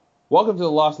Welcome to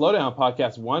the Lost Lowdown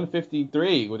podcast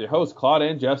 153 with your hosts Claude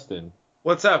and Justin.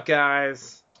 What's up,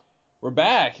 guys? We're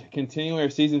back, continuing our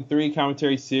season 3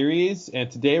 commentary series, and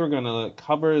today we're going to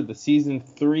cover the season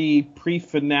 3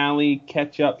 pre-finale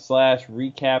catch-up /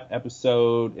 recap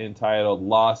episode entitled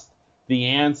Lost: The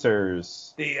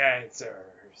Answers. The Answers.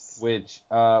 Which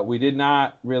we did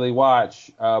not really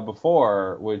watch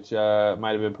before, which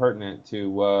might have been pertinent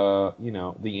to,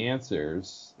 The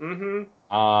Answers. Mm-hmm.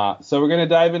 So we're going to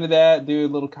dive into that, do a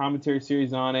little commentary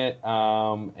series on it,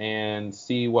 and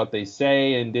see what they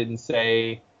say and didn't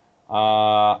say,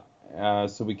 so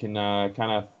we can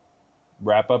kind of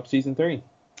wrap up season 3.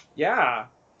 Yeah.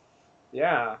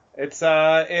 It's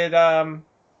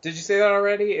did you say that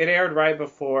already? It aired right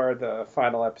before the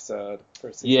final episode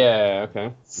for season. Yeah,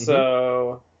 okay.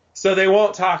 So they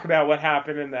won't talk about what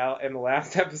happened in the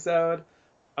last episode,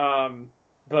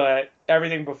 but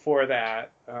everything before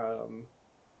that,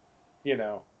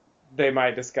 they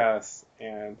might discuss,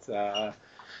 and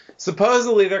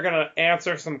supposedly they're gonna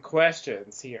answer some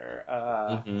questions here.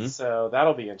 So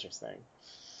that'll be interesting.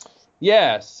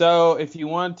 Yeah, so if you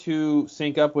want to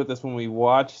sync up with us when we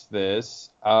watch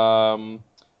this,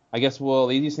 I guess the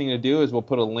easiest thing to do is we'll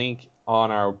put a link on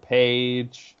our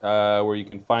page where you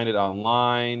can find it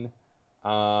online,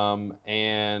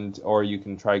 or you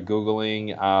can try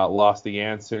Googling Lost the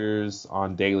Answers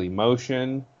on Daily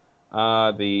Motion.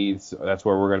 That's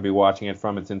where we're going to be watching it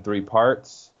from. It's in 3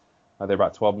 parts. They're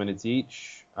about 12 minutes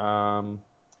each. Yeah,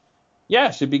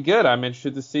 it should be good. I'm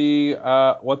interested to see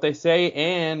what they say,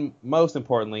 and most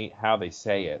importantly, how they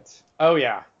say it. Oh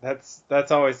yeah,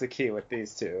 that's always the key with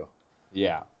these two.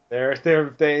 Yeah.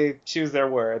 They choose their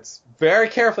words very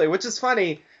carefully, which is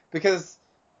funny because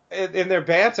in their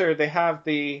banter they have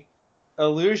the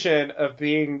illusion of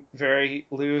being very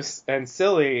loose and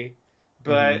silly,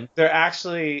 but they're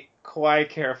actually quite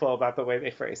careful about the way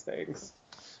they phrase things.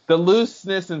 The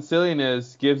looseness and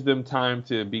silliness gives them time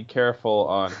to be careful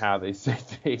on how they say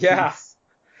things. Yeah,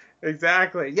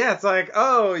 exactly. Yeah, it's like,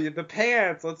 oh, the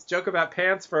pants. Let's joke about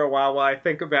pants for a while I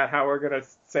think about how we're gonna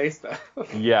say stuff.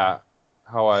 Yeah,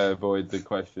 how I avoid the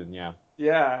question. Yeah.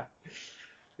 Yeah,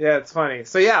 it's funny.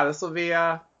 So yeah, this will be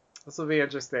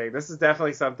interesting. This is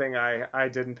definitely something I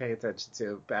didn't pay attention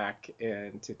to back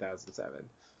in 2007.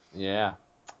 Yeah.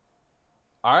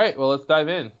 All right, well, let's dive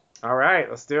in. All right,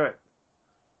 let's do it.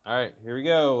 All right, here we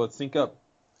go. Let's sync up.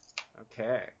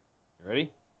 Okay. You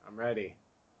ready? I'm ready.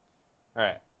 All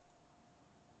right.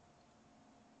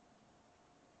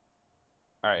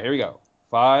 All right, here we go.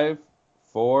 5,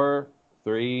 4,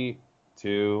 3,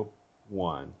 2,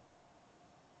 1.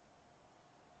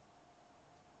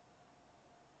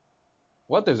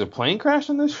 What? There's a plane crash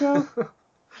on this show?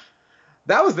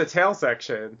 That was the tail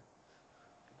section.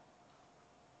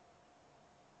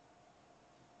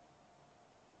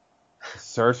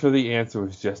 Search for the answer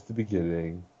was just the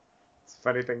beginning. It's a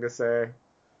funny thing to say.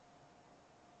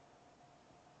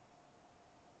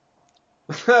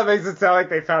 That makes it sound like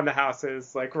they found the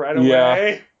houses like right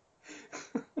away.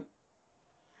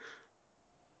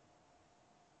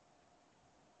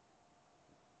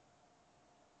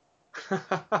 Yeah.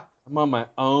 I'm on my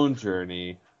own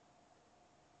journey.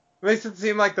 Makes it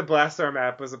seem like the Blastar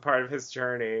map was a part of his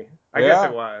journey. I Yeah. guess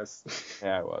it was.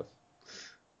 Yeah, it was.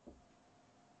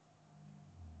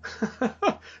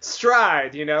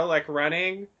 Stride, like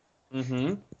running.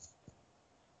 Mm-hmm.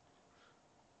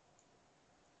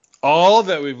 All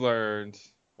that we've learned.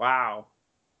 Wow,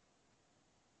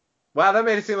 that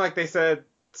made it seem like they said,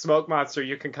 "Smoke monster,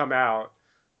 you can come out."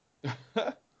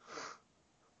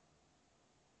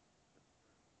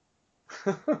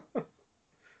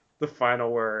 The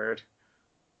final word.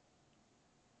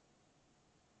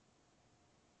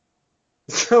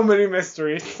 So many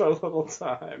mysteries, so little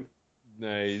time.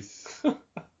 Nice. All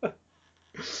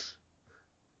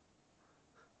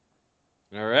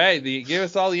right, give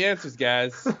us all the answers,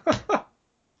 guys.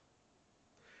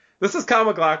 This is Kyle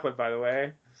MacLachlan, by the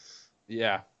way.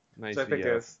 Yeah, nice. Which I think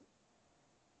is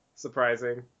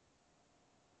surprising.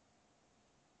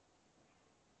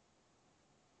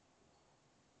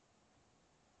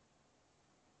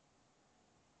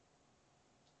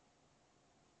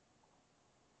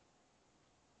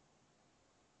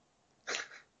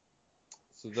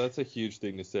 So that's a huge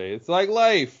thing to say. It's like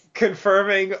life.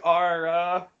 Confirming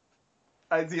our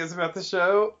ideas about the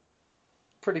show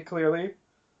pretty clearly.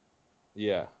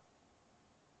 Yeah.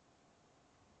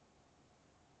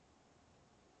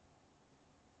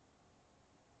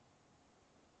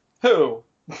 Who?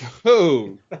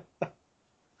 Who?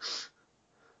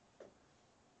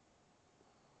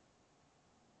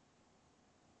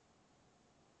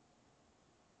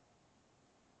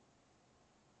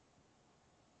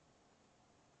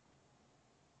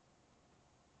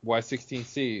 Why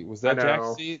 16C? Was I that Jack's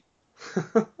know. seat?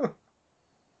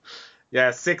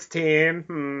 Yeah, 16.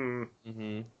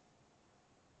 Mm-hmm.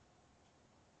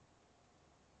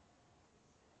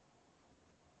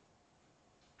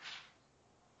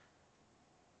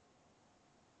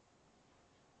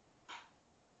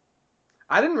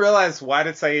 I didn't realize why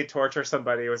did Saeed torture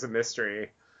somebody was a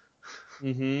mystery.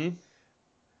 Mm-hmm.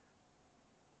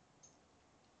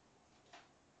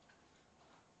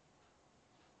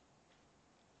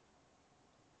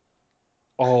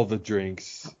 All the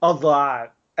drinks. A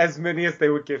lot. As many as they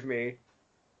would give me.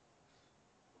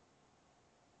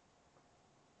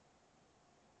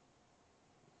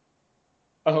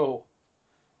 Oh,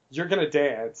 you're gonna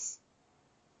dance.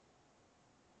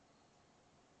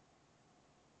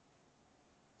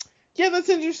 Yeah, that's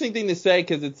an interesting thing to say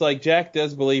because it's like Jack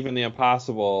does believe in the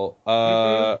impossible.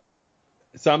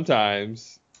 Mm-hmm.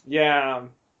 Sometimes. Yeah.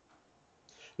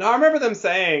 No, I remember them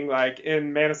saying, like,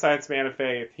 in Man of Science, Man of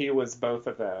Faith, he was both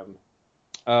of them.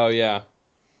 Oh yeah.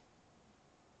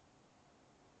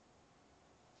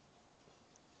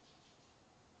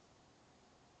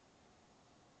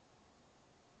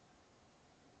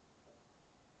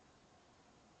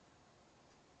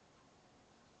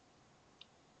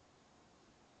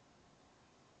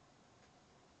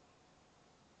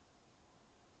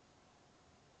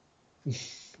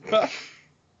 All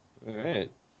right.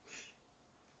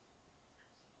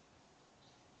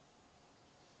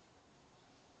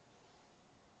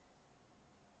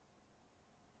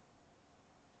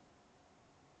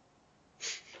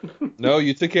 No,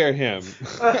 you took care of him.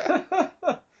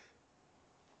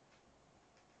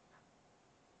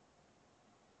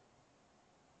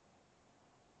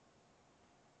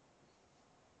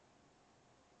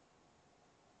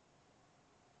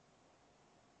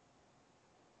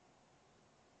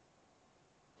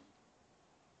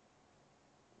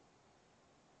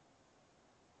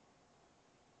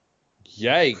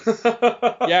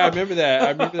 Yikes. Yeah, I remember that. I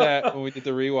remember that when we did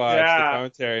the rewatch, the Yeah.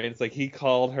 commentary, and it's like he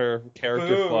called her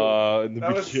character Boo. flaw in the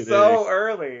That was beginning. so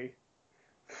early.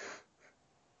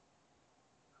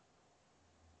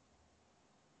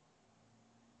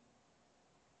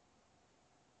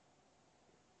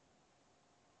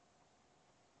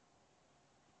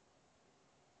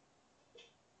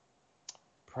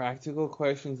 Practical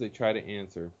questions they try to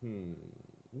answer.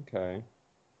 Okay.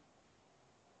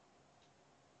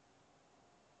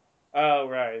 Oh,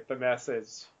 right. The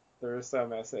message. The Rousseau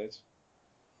message.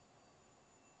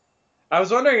 I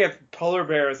was wondering if polar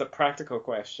bear is a practical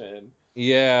question.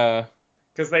 Yeah.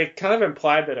 Because they kind of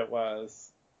implied that it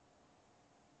was.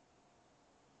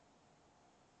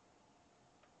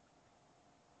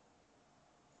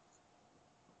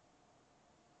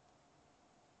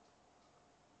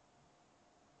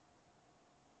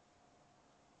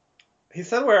 He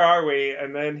said, "Where are we?"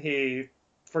 And then he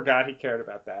forgot he cared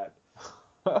about that.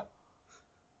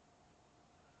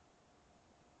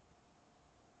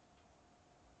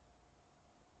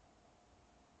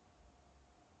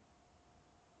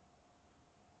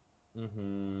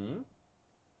 Mm-hmm.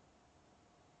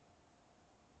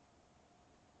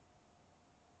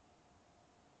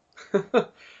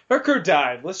 Her crew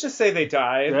died. Let's just say they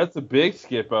died. That's a big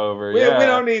skip over, We yeah.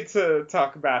 don't need to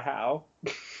talk about how.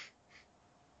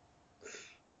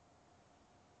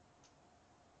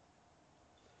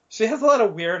 She has a lot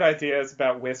of weird ideas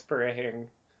about whispering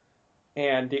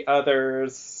and the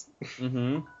others.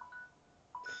 Mm-hmm.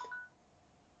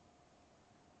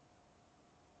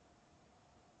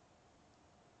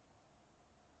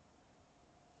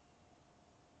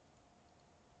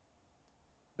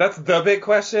 That's the big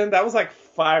question. That was like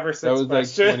five or That six was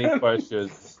like 20 questions.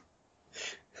 questions.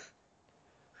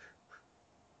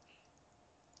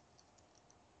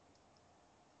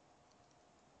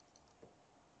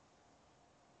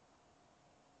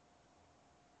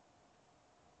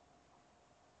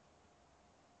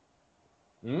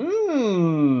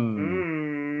 Mmm.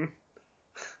 Hmm.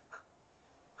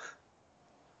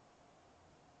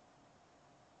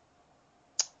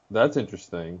 That's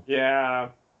interesting. Yeah.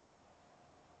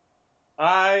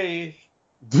 I.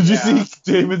 Did you see Yeah.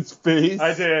 Damon's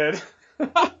I face? did.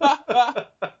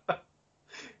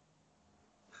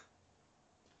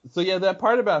 So yeah, that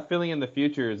part about filling in the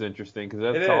future is interesting because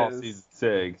It that's all season is.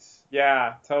 6.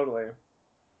 Yeah, totally.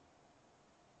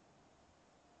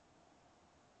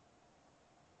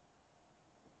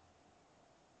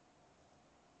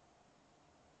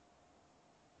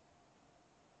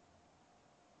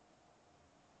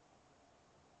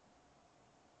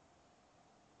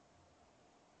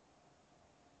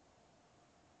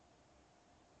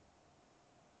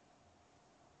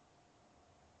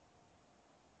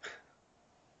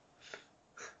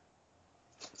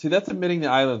 See, that's admitting the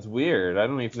island's weird. I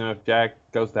don't even know if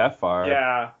Jack goes that far.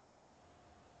 Yeah.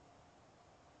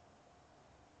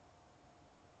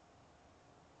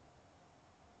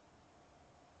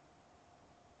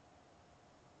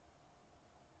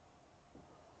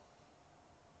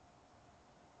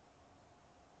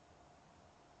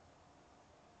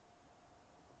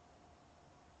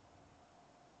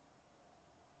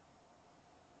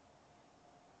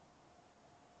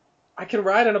 I can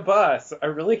ride on a bus. I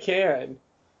really can.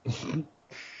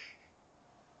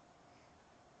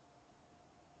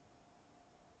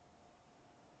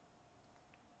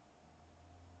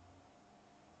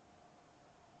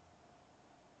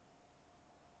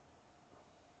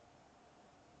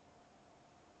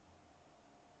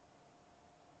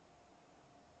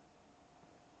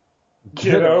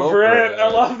 Get over it. I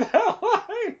love that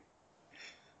line.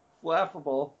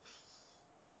 Laughable.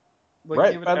 Like,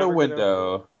 right by the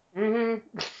window.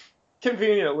 Mm-hmm.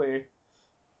 Conveniently.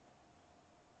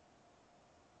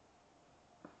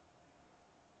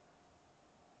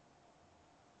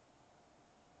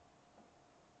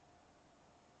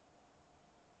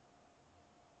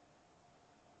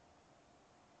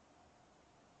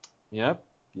 Yep.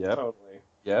 Totally.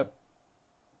 Yep.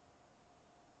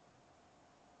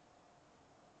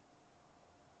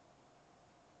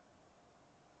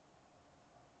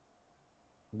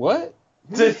 What?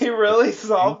 Did he really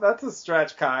solve? That's a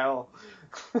stretch, Kyle.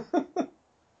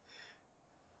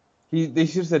 They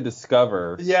should have said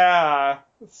discover. Yeah.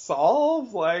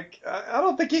 Solve? Like, I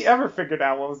don't think he ever figured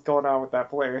out what was going on with that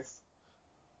place.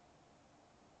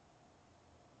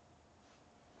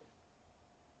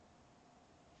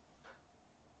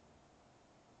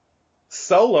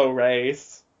 Solo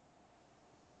race.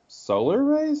 Solar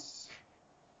race?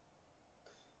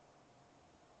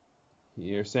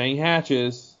 You're saying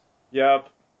hatches. Yep.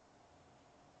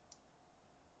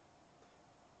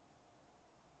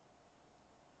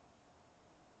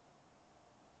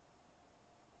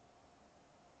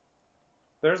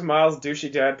 There's Miles'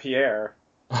 douchey dad Pierre.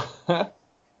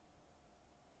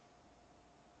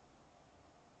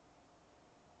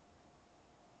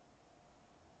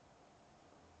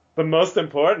 The most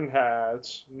important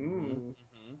hatch. Mm.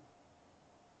 Mm-hmm.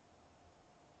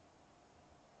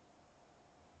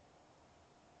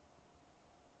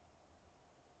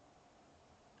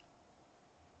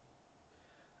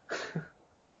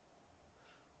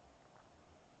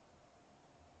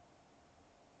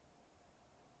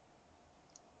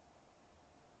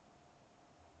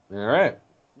 All right.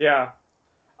 Yeah.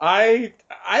 I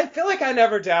feel like I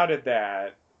never doubted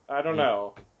that. I don't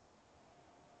know.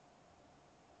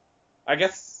 I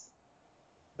guess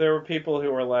there were people who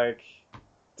were like,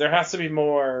 there has to be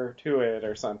more to it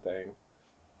or something.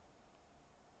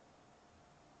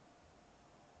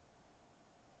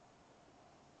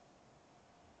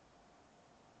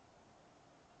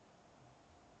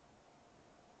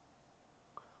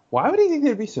 Why would he think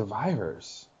there'd be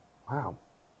survivors? Wow.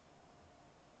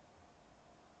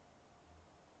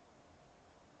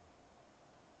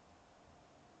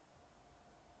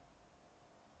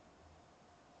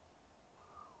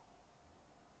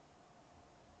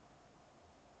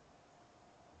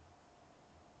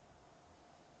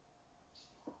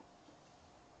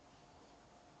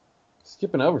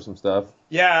 Skipping over some stuff.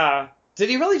 Yeah. Did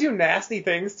he really do nasty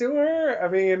things to her? I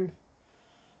mean,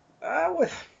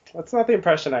 that's not the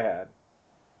impression I had.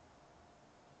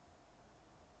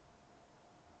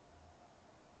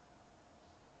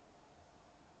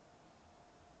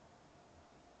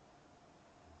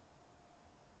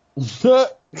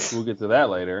 We'll get to that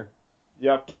later.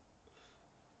 Yep.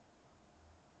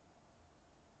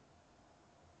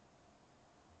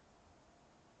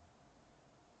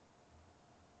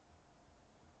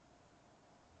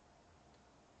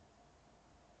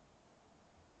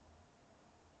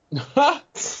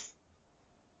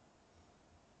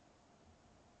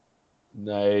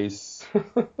 Nice.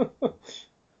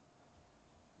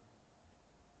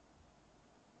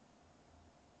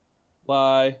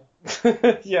 Lie.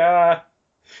 Yeah.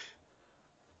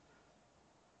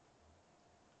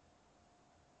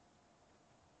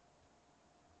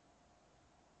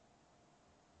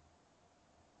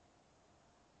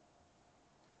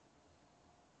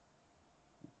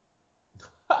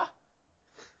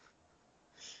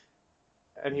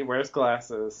 And he wears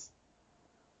glasses.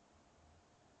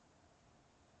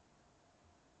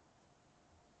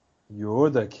 You're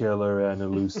the killer, Ana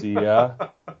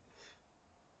Lucia.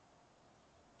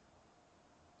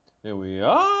 And we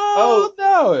all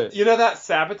know it. You know that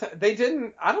sabotage? They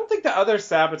didn't. I don't think the others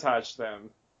sabotaged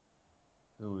them.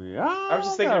 And I was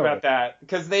just thinking about that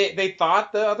because they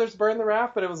thought the others burned the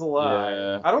raft, but it was a lie.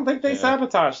 Yeah. I don't think they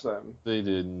sabotaged them. They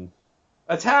didn't.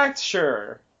 Attacked,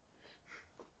 sure.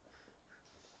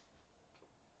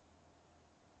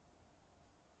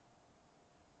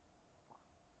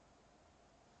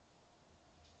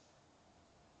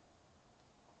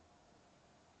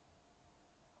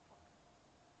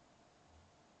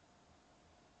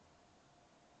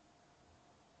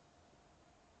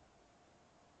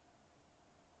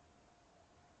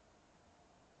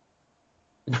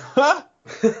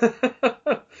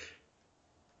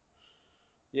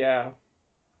 Yeah.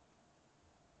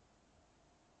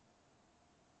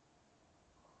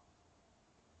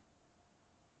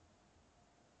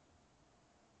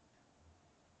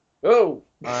 Oh,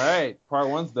 All right, part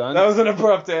one's done. that was an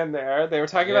abrupt end there. They were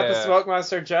talking about the Yeah. smoke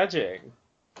monster judging.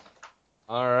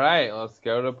 All right, let's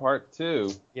go to part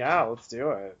two. Yeah, let's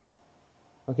do it.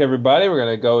 Okay, everybody, we're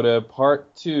gonna go to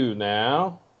part two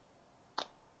now.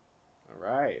 All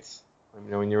right. Let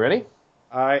me know when you're ready.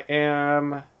 I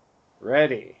am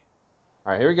ready.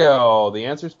 All right, here we go. The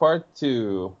answer's part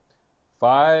two.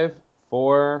 5,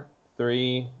 4,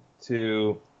 3,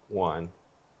 2, 1.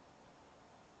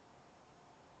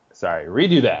 Sorry,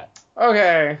 redo that.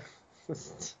 Okay.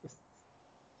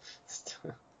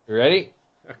 You ready?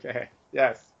 Okay.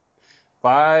 Yes.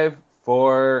 5,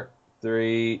 4,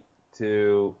 3,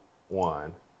 2,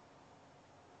 1.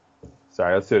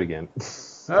 Sorry, let's do it again.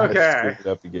 Okay. I screwed it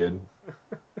up again.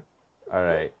 All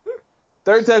right.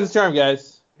 Third time's the charm,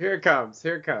 guys. Here it comes.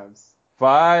 Here it comes.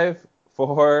 5,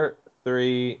 4,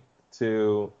 3,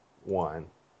 2, 1.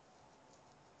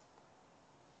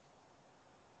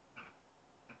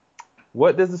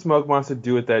 What does the smoke monster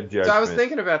do with that judgment? So I was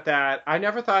thinking about that. I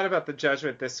never thought about the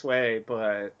judgment this way,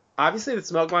 but obviously the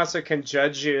smoke monster can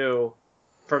judge you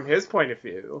from his point of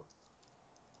view.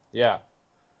 Yeah.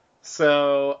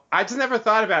 So I just never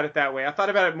thought about it that way. I thought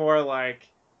about it more like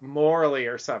morally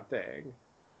or something.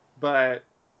 But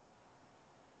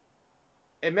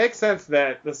it makes sense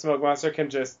that the smoke monster can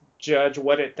just judge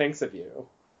what it thinks of you.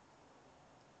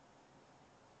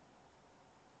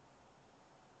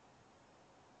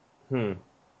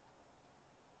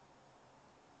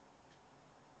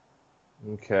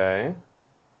 Okay.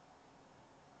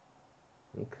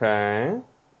 Okay.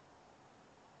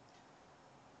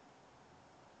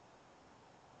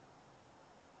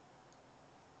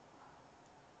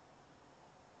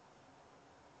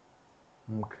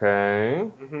 Okay.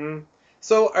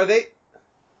 So are they?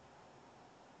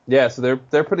 Yeah, so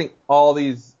they're putting all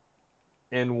these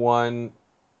in one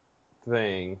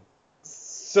thing.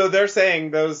 So they're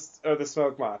saying those are the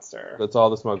smoke monster. That's all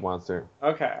the smoke monster.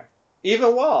 Okay.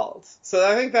 Even Walt. So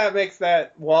I think that makes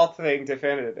that Walt thing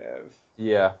definitive.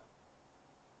 Yeah.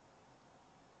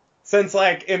 Since,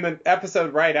 like, in the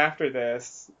episode right after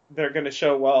this, they're going to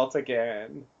show Walt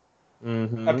again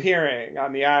appearing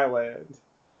on the island.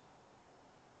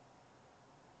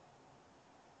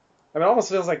 And it almost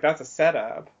feels like that's a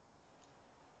setup.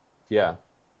 Yeah.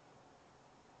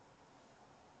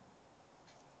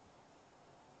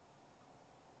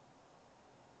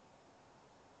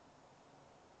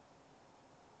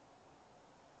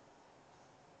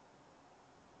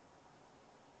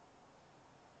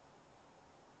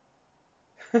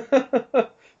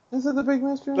 Is it the big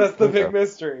mystery? That's the big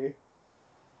mystery.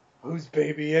 Whose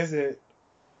baby is it?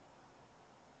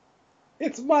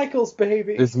 It's Michael's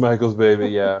baby. It's Michael's baby,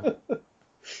 yeah.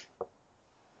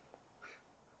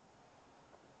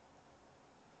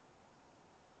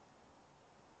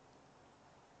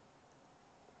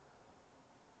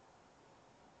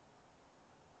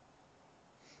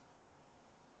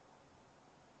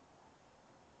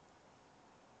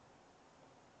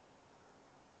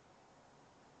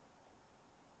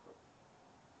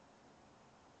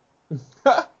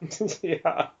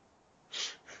 Yeah.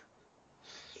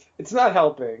 It's not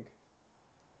helping.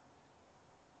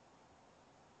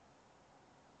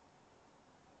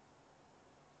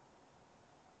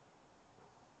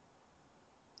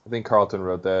 I think Carlton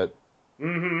wrote that.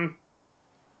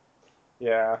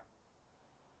 Yeah.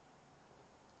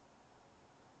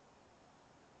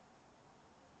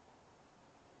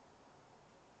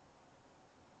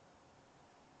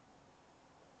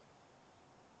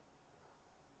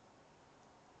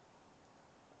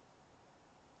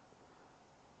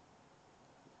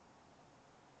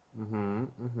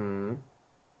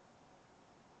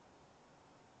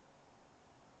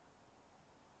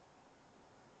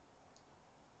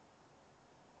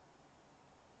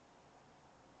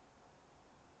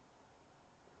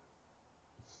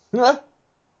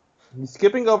 He's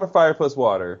skipping over fire plus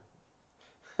water.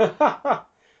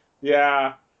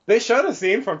 Yeah. They showed a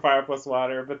scene from Fire Plus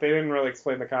Water, but they didn't really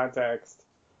explain the context.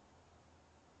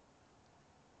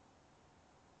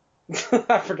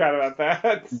 I forgot about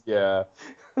that. Yeah.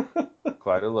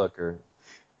 Quite a looker.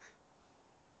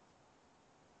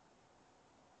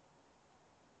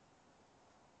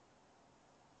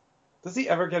 Does he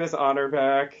ever get his honor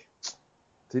back?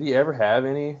 Did he ever have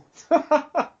any?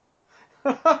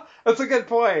 That's a good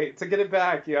point. To get it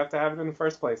back, you have to have it in the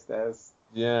first place, Des.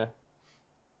 Yeah.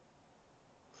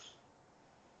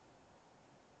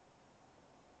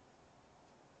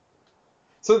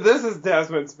 So this is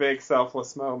Desmond's big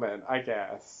selfless moment, I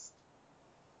guess.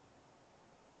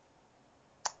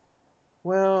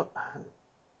 Well,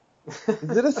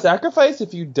 is it a sacrifice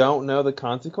if you don't know the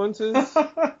consequences?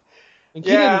 Like, he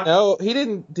didn't know. He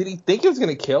didn't. Did he think it was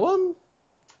gonna kill him?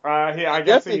 I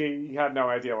guess he had no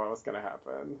idea what was gonna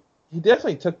happen. He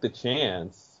definitely took the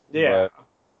chance. Yeah. But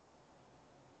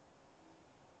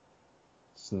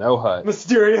Snow Hut.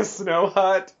 Mysterious Snow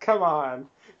Hut. Come on.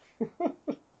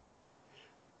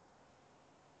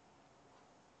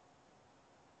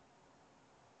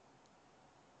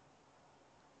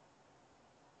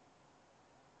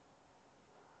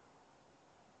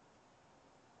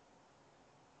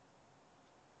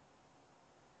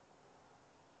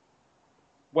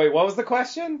 Wait, what was the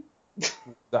question?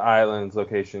 The island's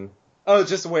location. Oh,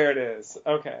 just where it is.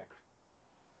 Okay.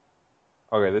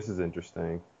 Okay, this is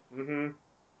interesting. Mm-hmm.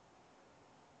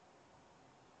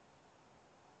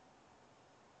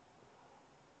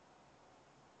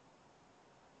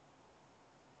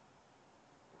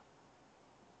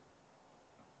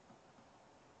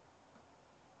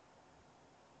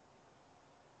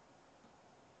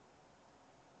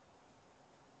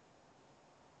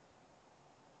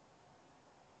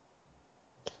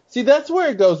 See, that's where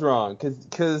it goes wrong,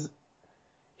 because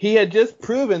he had just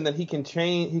proven that he can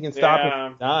change, he can stop him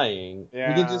from dying. Yeah.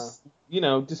 He can just,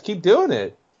 just keep doing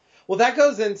it. Well, that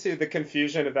goes into the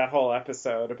confusion of that whole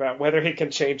episode about whether he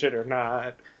can change it or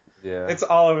not. Yeah. It's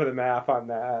all over the map on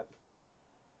that.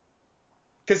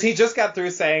 Because he just got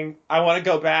through saying, I want to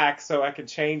go back so I can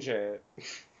change it.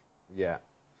 Yeah.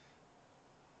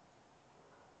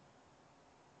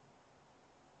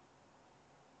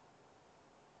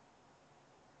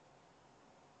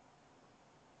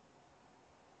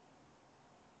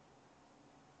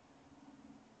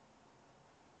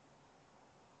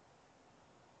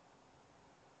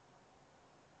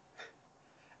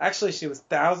 Actually, she was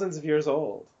thousands of years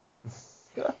old.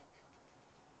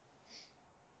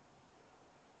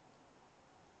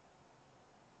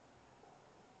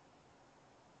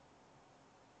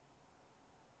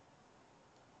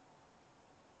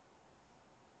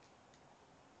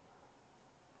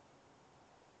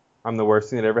 I'm the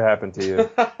worst thing that ever happened to you.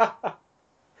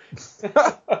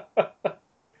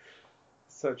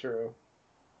 So true.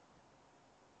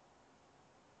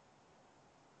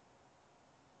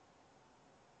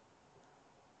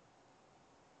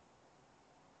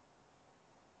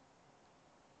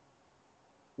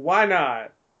 Why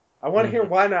not? I want to hear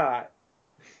why not.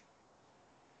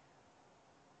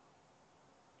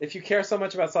 If you care so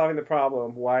much about solving the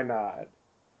problem, why not?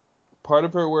 Part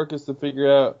of her work is to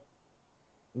figure out,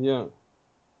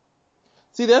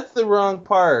 See, that's the wrong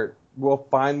part. We'll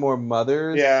find more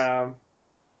mothers. Yeah.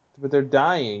 But they're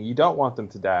dying. You don't want them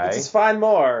to die. We'll just find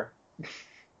more.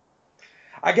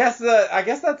 I guess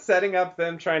that's setting up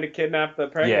them trying to kidnap the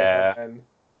pregnant woman.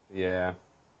 Yeah.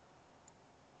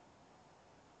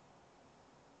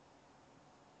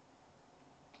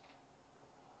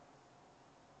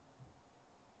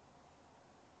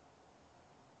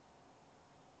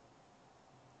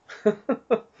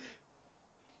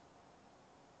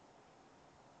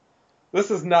 This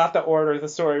is not the order the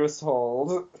story was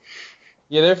told.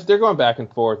 Yeah, they're going back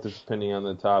and forth depending on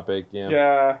the topic. Yeah.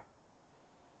 Yeah.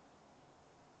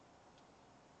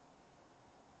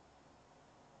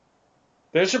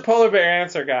 There's your polar bear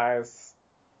answer, guys.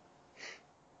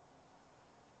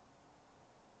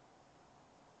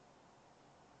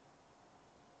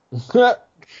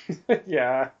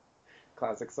 Yeah.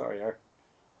 Classic Sawyer.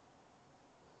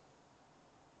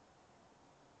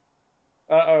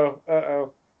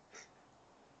 Uh-oh.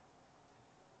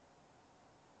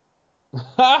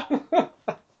 I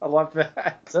love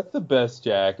that. That's the best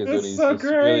Jack, is when he's so just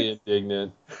great. really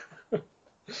indignant.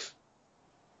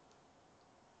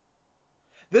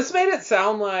 This made it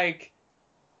sound like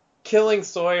killing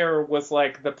Sawyer was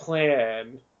like the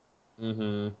plan.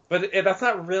 Mm-hmm. But that's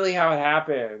not really how it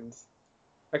happened.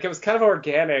 Like, it was kind of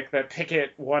organic that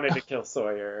Pickett wanted to kill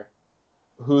Sawyer.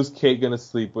 Who's Kate gonna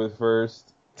sleep with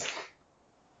first?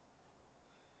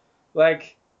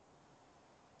 Like,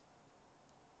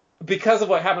 because of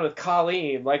what happened with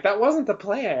Colleen, like, that wasn't the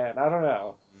plan. I don't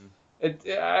know.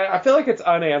 I feel like it's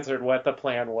unanswered what the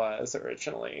plan was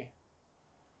originally.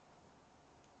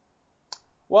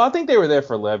 Well, I think they were there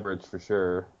for leverage for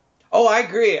sure. Oh, I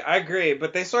agree. I agree.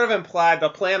 But they sort of implied the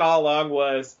plan all along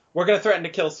was we're going to threaten to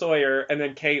kill Sawyer, and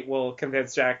then Kate will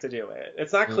convince Jack to do it.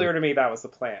 It's not Mm, clear to me that was the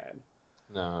plan.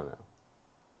 no, no.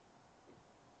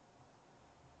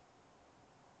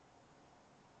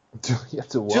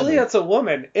 Juliet's a woman. Juliet's a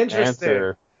woman. Interesting.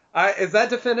 Answer. Is that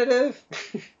definitive?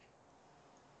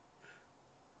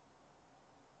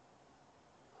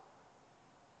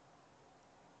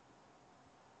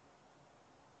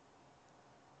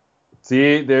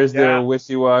 See, there's their Yeah,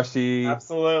 wishy-washy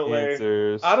absolutely. I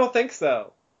answers. don't think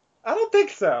so. I don't think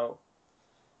so.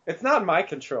 It's not in my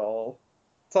control.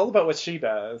 It's all about what she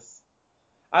does.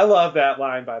 I love that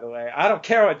line, by the way. I don't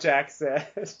care what Jack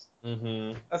says.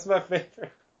 Mm-hmm. That's my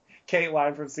favorite Kate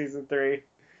line from season 3.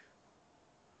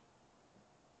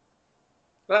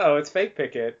 Uh-oh, it's fake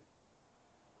Pickett.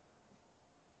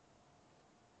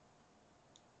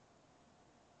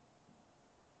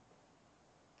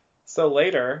 So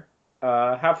later,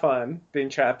 have fun being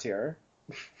trapped here.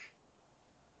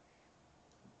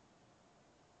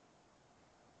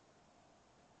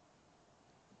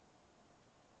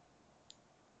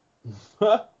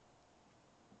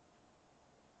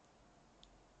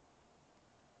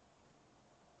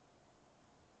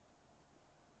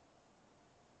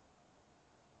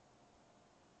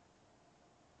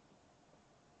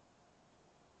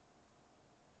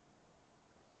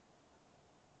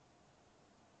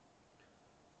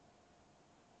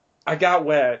 I got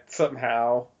wet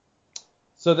somehow.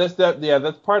 So that's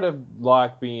part of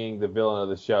Locke being the villain of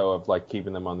the show of like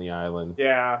keeping them on the island.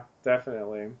 Yeah,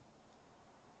 definitely.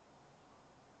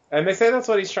 And they say that's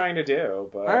what he's trying to do,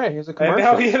 All but right, here's a and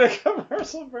now we commercial. get a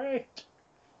commercial break.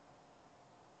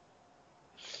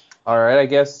 All right, I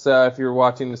guess if you're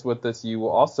watching this with us, you will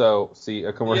also see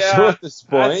a commercial Yeah, at this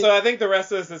point. so I think the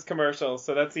rest of this is commercials,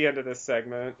 so that's the end of this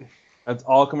segment. That's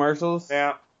all commercials.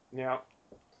 Yeah, yeah,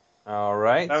 All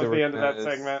right, that so was the end of that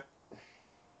segment.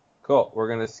 cool. We're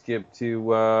gonna skip to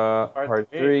Part part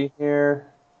 3. 3 here.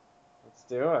 Let's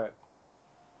do it.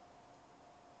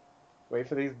 Wait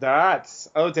for these dots.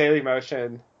 Oh, Daily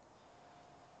Motion.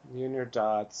 You and your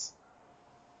dots.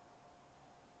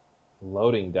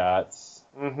 Loading dots.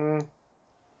 Mm-hmm.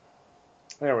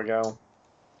 There we go.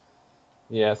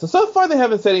 Yeah. So far they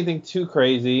haven't said anything too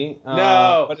crazy.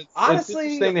 No, But it's honestly,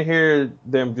 interesting to hear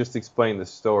them just explain the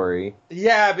story.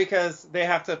 yeah, because they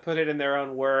have to put it in their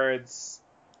own words,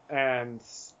 and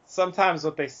sometimes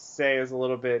what they say is a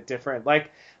little bit different.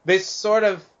 Like they sort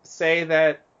of say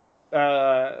that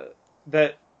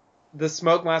that the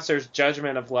smoke monster's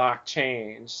judgment of Locke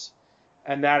changed,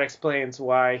 and that explains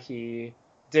why he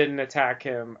didn't attack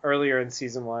him earlier in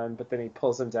season 1, but then he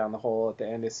pulls him down the hole at the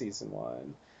end of season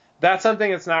 1. That's something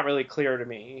that's not really clear to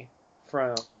me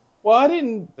from Well, I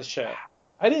didn't the show.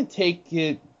 I didn't take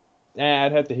it.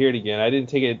 I'd have to hear it again. I didn't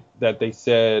take it that they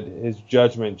said his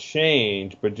judgment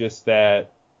changed, but just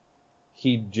that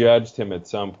he judged him at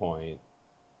some point.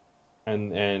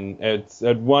 And it's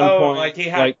at one Oh, like point, he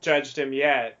like hadn't judged him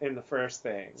yet in the first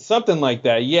thing. something like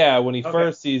that. Yeah, when he Okay.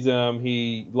 first sees him,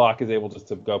 Locke is able just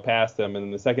to go past him, and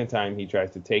then the second time he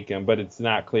tries to take him, but it's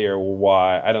not clear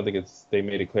why. I don't think they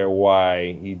made it clear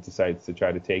why he decides to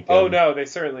try to take Oh him. no, they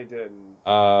certainly didn't.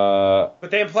 Uh,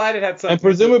 But they implied it had something and to do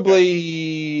with presumably,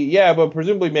 yeah, but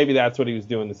presumably maybe that's what he was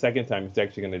doing the second time. He's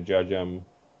actually going to judge him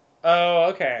Oh,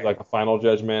 okay. like a final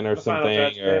judgment or The final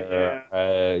something, judgment, or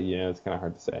yeah. yeah, it's kind of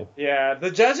hard to say. Yeah,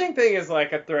 the judging thing is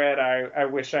like a thread I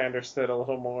wish I understood a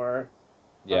little more.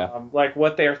 Yeah, Like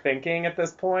what they're thinking at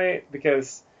this point,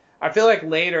 because I feel like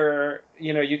later,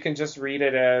 you can just read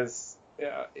it as,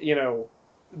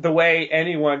 the way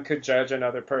anyone could judge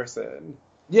another person.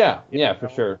 yeah, You yeah, for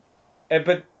know? sure.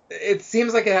 But it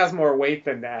seems like it has more weight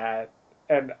than that,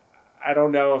 and I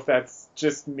don't know if that's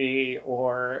just me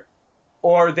or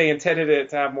they intended it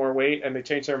to have more weight and they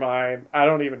changed their mind. I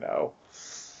don't even know.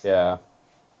 Yeah.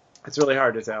 It's really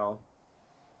hard to tell.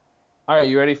 All right,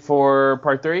 you ready for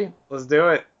part 3? Let's do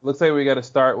it. Looks like we got to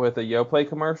start with a YoPlay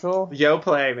commercial. Yo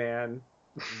play, man.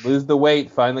 Lose the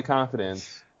weight, find the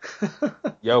confidence.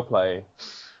 YoPlay.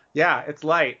 Yeah, it's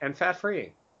light and fat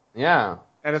free. Yeah.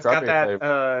 And it's got Strawberry that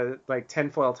flavor. like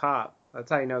tinfoil top. That's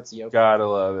how you know it's yo. Gotta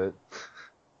love it.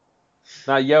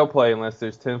 Not YoPlay unless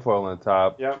there's tinfoil on the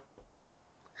top. Yep,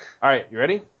 All right, you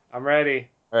ready? I'm ready.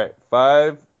 All right,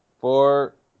 5,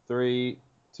 4, 3,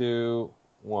 2,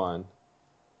 1.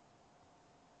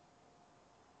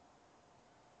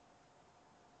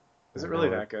 Is it And really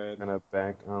now that good? we're gonna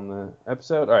back on the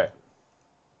episode. All right.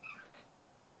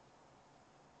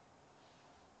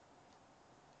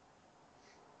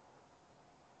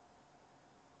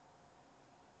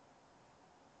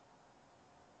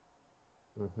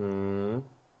 Mm-hmm.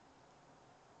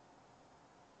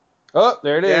 Oh,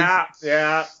 there it is.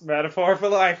 Yeah. Metaphor for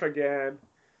life again.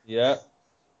 Yeah.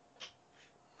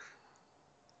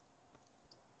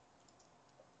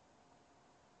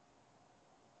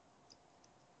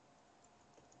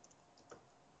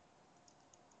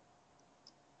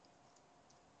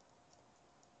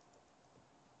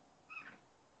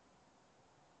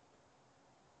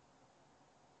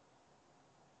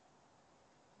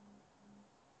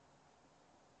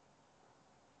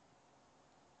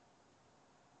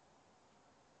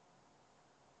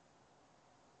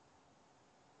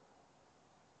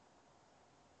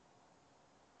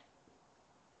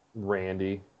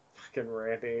 Randy. Fucking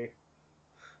Randy.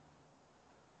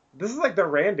 This is like the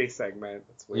Randy segment.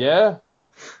 It's weird. Yeah.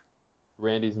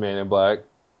 Randy's Man in Black.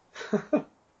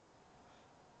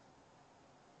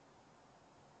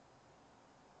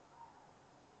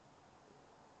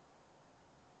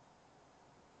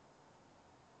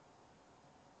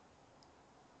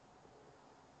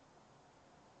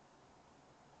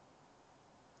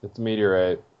 It's a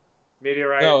meteorite.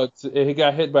 Meteorite. No, he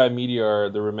got hit by a meteor.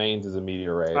 The remains is a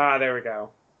meteorite. Ah, there we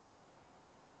go.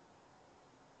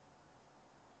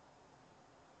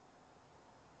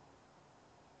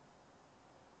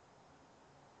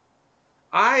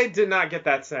 I did not get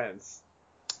that sense.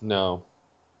 No.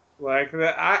 Like,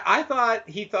 I thought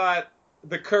he thought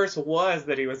the curse was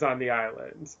that he was on the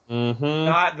island, Mm-hmm.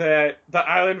 not that the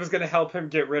island was going to help him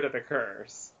get rid of the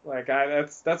curse. Like,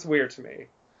 that's weird to me.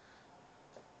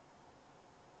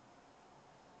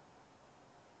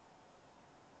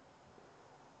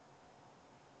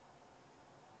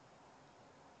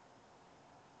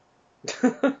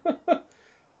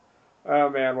 Oh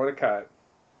man, what a cut!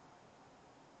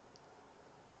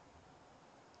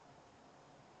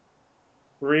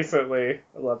 Recently,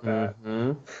 I love that.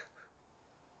 Mm-hmm.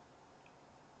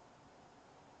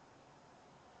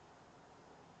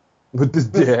 With this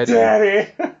This daddy.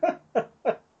 daddy.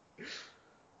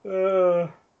 uh,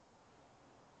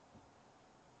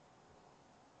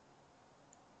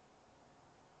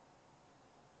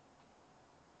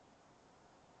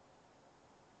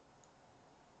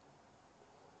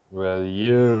 Well,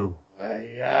 you.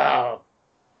 yeah.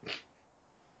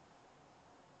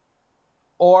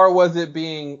 Or was it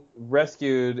being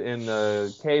rescued in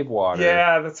the cave water?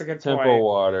 Yeah, that's a good Temple point.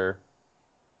 water.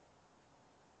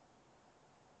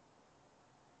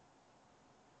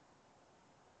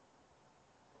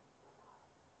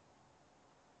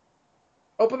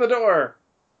 Open the door.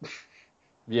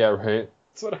 Yeah, right.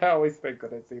 That's what I always think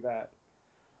when I see that.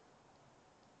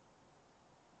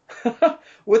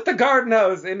 With the garden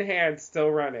hose in hand, still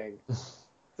running.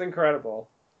 It's incredible.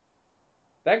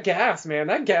 That gas, man,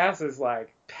 that gas is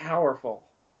like powerful.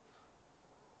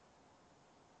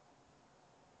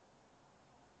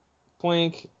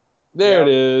 Plink. There it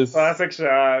Yep. is. Classic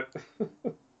shot.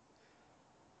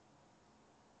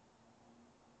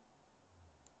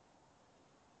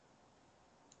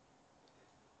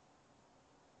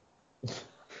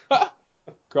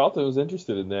 Carlton was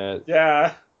interested in that.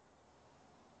 Yeah.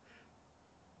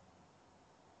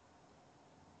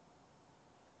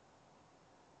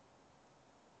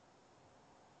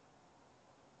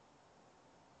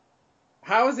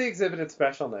 How is he exhibited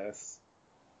specialness?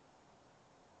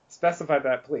 Specify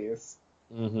that, please.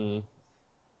 Mm-hmm.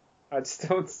 I just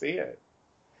don't see it.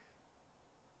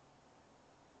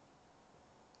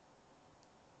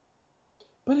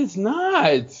 But it's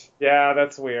not. Yeah,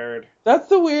 that's weird. That's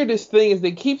the weirdest thing is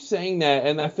they keep saying that,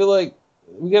 and I feel like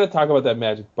we got to talk about that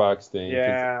magic box thing because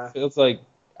Yeah. it feels like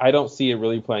I don't see it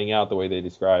really playing out the way they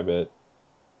describe it.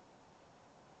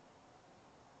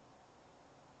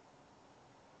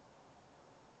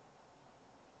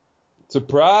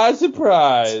 Surprise,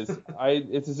 surprise!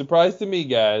 It's a surprise to me,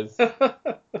 guys.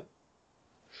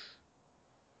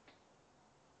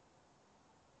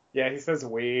 Yeah, he says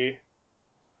we.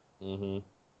 Mm-hmm.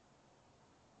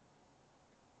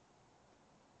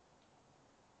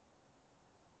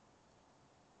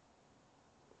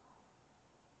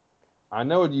 I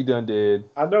know what you done did,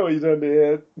 I know you done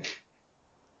did.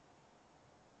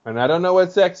 and I don't know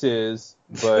what sex is,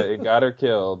 but it got her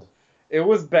killed. It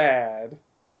was bad.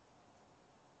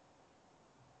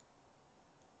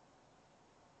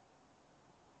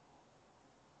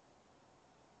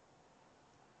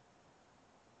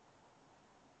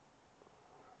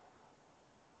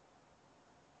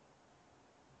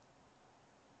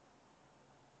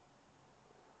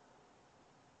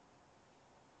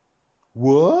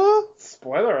 What?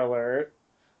 Spoiler alert.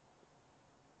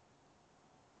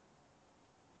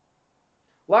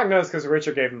 Locke knows because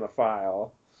Richard gave him the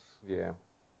file. Yeah.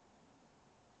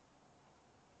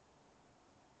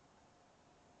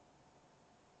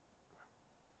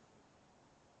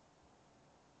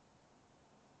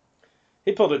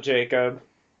 He pulled a Jacob.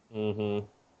 Mm-hmm.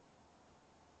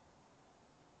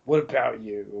 What about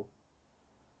you?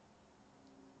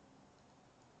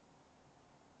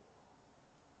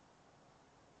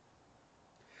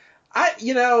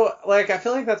 I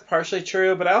feel like that's partially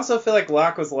true, but I also feel like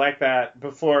Locke was like that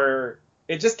before.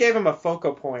 It just gave him a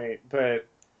focal point, but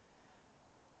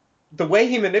the way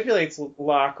he manipulates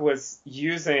Locke was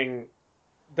using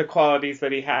the qualities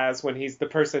that he has when he's the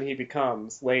person he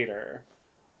becomes later.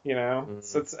 So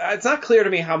Mm-hmm. it's not clear to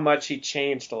me how much he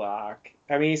changed Locke.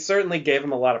 I mean, he certainly gave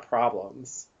him a lot of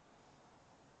problems.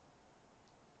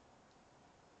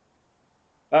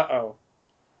 Uh-oh.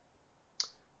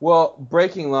 Well,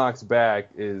 breaking Locke's back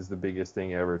is the biggest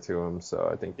thing ever to him, so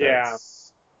I think Yeah.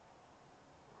 that's.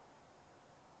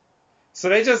 So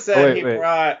they just Oh, said wait, he wait.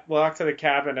 brought Locke to the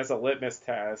cabin as a litmus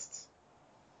test.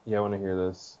 Yeah, I want to hear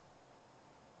this.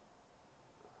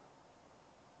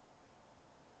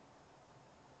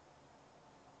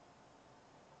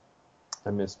 I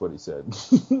missed what he said.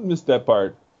 Missed that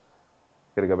part.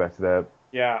 Gotta go back to that.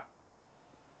 Yeah.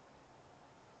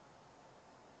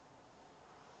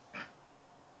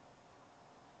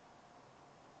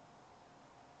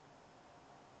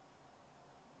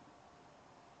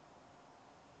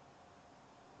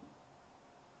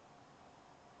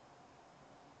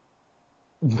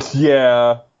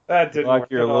 Yeah. That didn't Locke,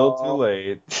 work you're at a little too all.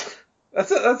 late.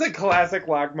 That's a classic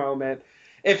Locke moment.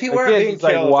 If he weren't Again, being he's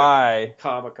like, killed, it'd be why?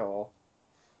 comical.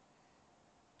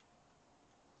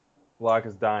 Locke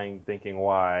is dying thinking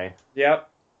why. Yep,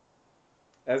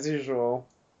 as usual.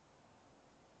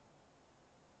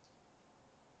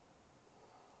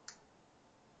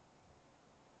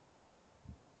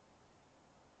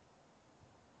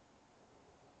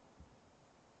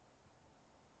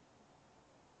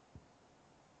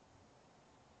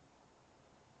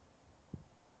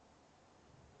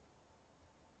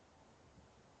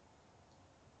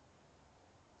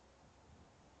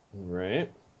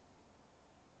 Right?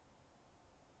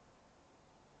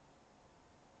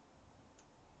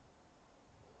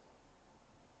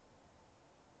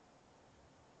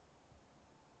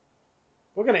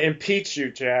 We're gonna impeach you,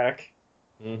 Jack.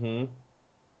 Mm-hmm.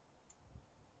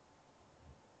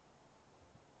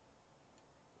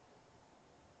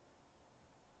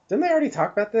 Didn't they already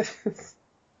talk about this?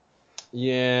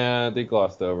 Yeah, they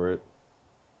glossed over it.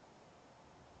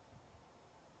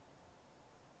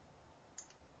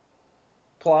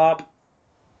 Plop.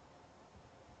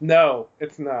 No,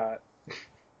 it's not.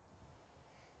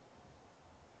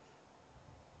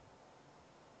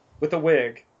 With a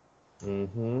wig.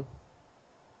 Mm-hmm.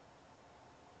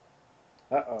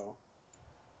 Uh-oh.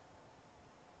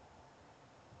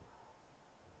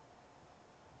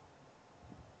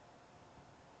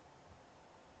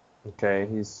 Okay,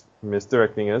 he's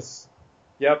misdirecting us.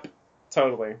 Yep,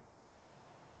 totally.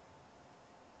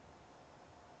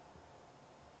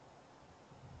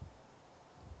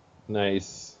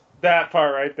 Nice. That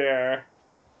part right there.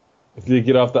 If you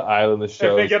get off the island, the If they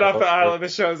show's get off the over. island, the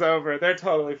show's over. They're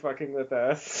totally fucking with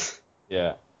us.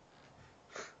 Yeah.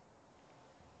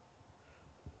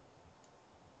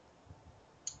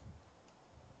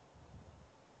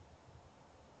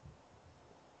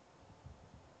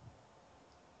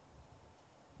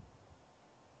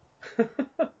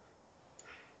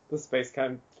 The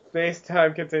space-time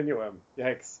continuum.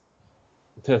 Yikes.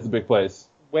 That's a big place.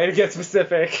 Way to get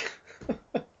specific.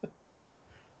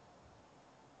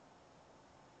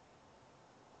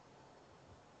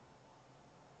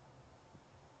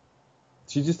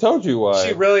 She just told you She why.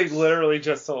 really literally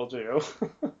just told you.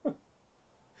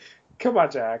 Come on,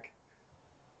 Jack.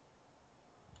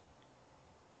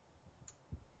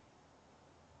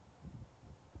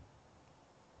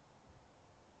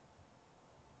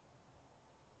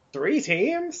 Three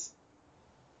teams?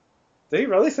 Did he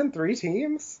really send three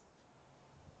teams?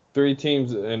 3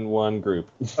 teams in one group.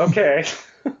 Okay.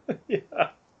 Yeah.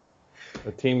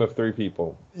 A team of 3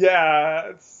 people.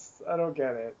 Yeah, I don't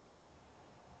get it.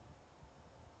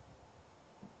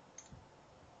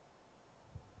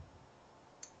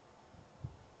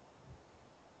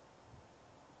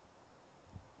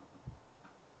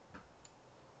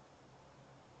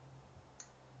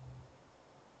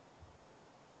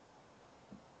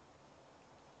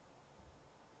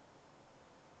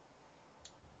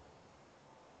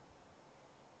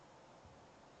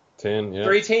 Ten, yeah.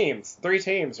 Three teams. Three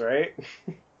teams, right?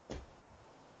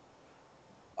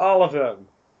 All of them.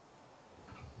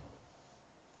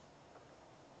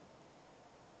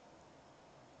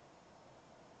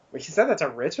 Wait, he said that to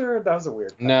Richard? That was a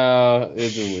weird cut. No,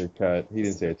 it's a weird cut. He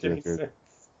didn't Doesn't say it make to any Richard. sense.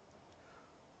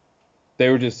 They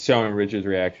were just showing Richard's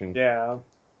reaction. Yeah.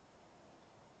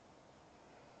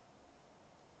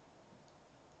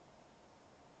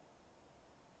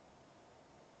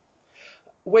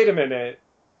 Wait a minute.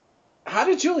 How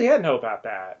did Juliet know about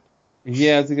that?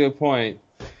 Yeah, that's a good point.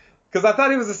 Because I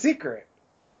thought it was a secret.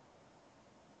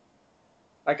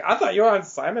 Like, I thought you were on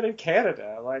Simon in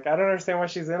Canada. Like, I don't understand why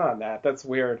she's in on that. That's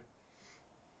weird.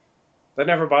 That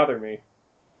never bothered me.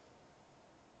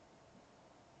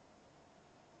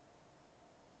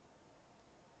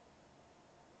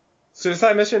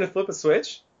 Suicide mission to flip a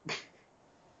switch?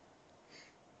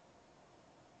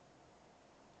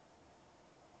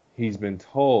 He's been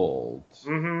told.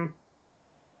 Mm-hmm.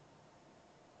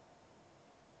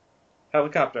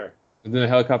 Helicopter. And then the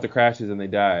helicopter crashes and they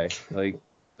die. Like,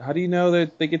 how do you know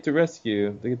that they get to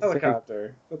rescue? They get to save.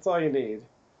 Helicopter. That's all you need.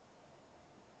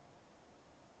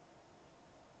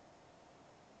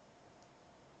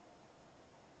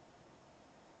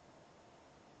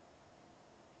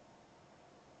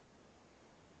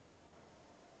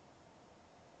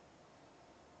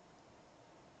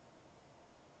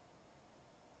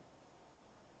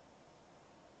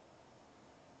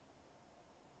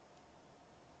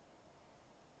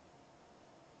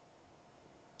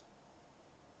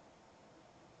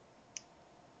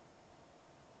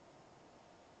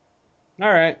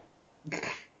 All right.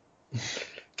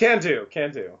 Can do.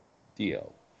 Can do.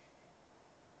 Deal.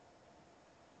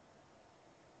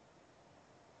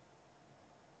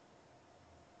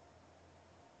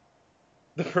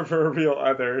 The proverbial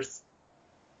others.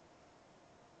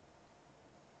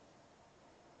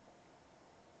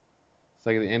 It's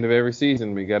like at the end of every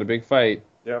season, we got a big fight.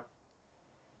 Yep.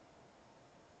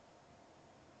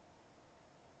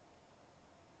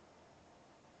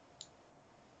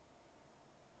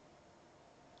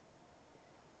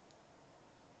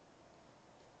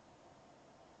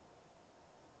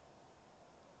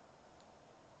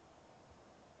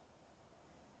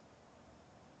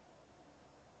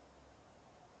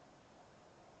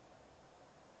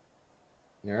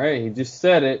 All right, he just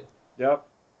said it. Yep.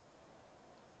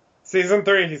 Season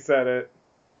 3, he said it.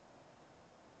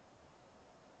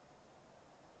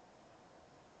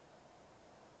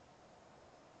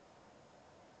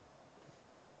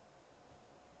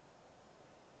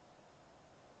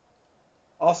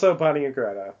 Also, Bunny and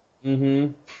Greta.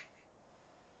 Mm-hmm.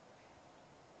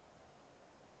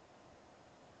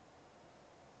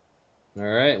 All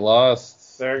right,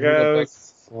 lost. There I think that's like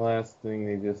goes. the last thing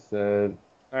they just said.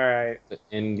 All right. The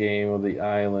end game of the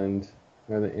island.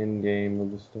 Or the end game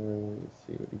of the story. Let's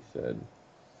see what he said.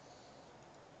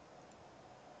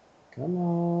 Come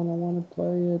on, I want to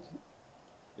play it.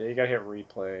 Yeah, you gotta hit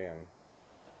replay and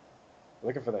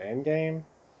looking for the end game.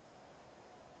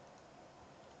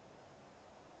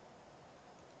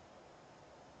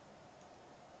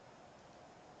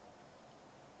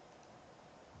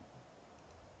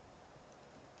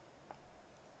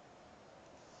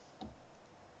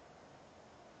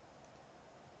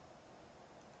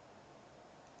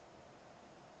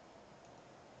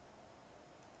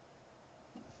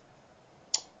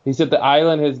 He said the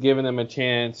island has given them a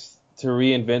chance to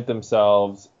reinvent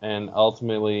themselves, and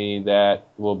ultimately that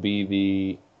will be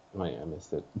the. Wait, I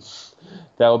missed it.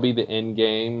 That will be the end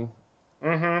game.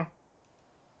 Mm-hmm.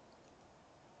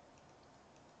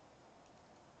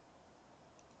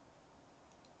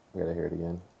 I gotta hear it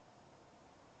again.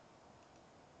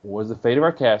 What is the fate of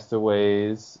our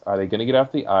castaways? Are they gonna get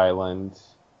off the island?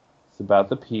 It's about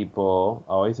the people.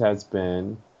 Always has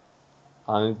been.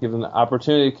 And give them the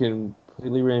opportunity to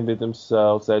completely reinvent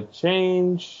themselves. That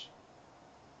change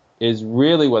is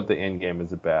really what the end game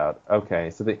is about. Okay,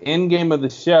 so the end game of the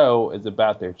show is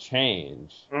about their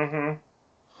change. Mm-hmm.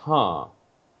 Huh.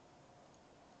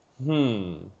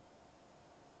 Hmm.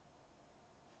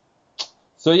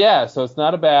 So yeah, so it's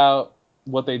not about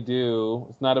what they do.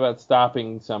 It's not about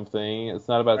stopping something. It's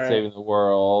not about All right. saving the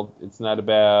world. It's not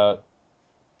about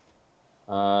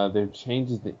their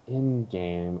changes the end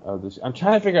game of this. I'm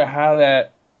trying to figure out how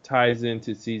that ties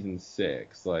into season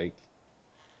 6. Like,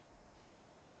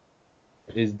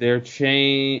 is their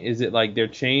change? Is it like their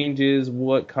change is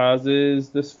what causes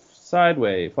this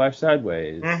flash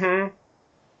sideways? Mm-hmm.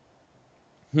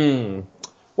 Hmm.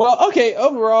 Well, okay.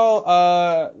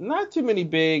 Overall, not too many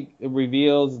big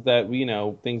reveals that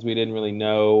things we didn't really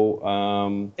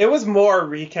know. It was more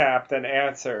recap than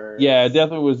answers. Yeah, it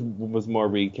definitely was more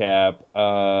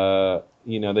recap.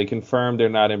 They confirmed they're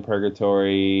not in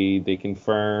purgatory. They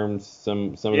confirmed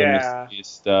some of the Yeah. mysterious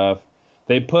stuff.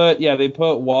 They put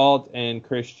Walt and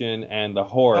Christian and the The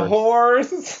horse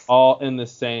horse. all in the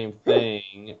same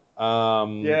thing.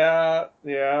 Yeah.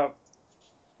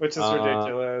 Which is uh,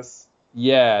 ridiculous.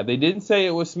 Yeah, they didn't say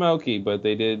it was Smokey, but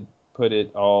they did put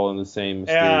it all in the same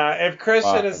Yeah, if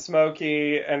Christian spot. is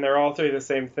Smokey and they're all three the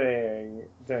same thing,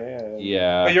 then. But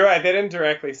Yeah. you're right, they didn't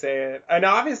directly say it. And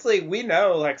obviously, we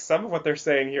know, like, some of what they're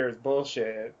saying here is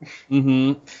bullshit.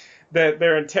 Mm-hmm. That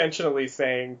they're intentionally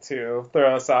saying to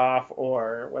throw us off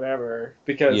or whatever,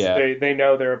 because Yeah. they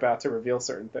know they're about to reveal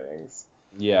certain things.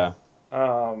 Yeah.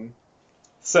 Um,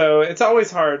 so it's always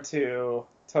hard to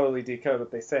totally decode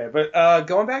what they say. But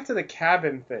going back to the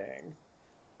cabin thing.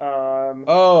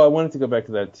 Oh, I wanted to go back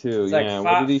to that too. It's like Yeah.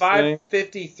 What did he say?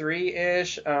 5:53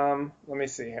 ish. Let me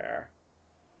see here.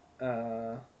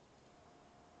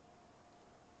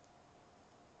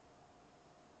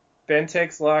 Ben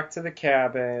takes Locke to the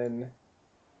cabin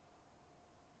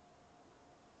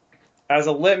as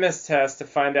a litmus test to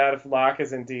find out if Locke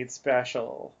is indeed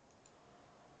special.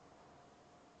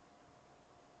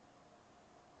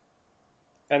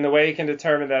 And the way he can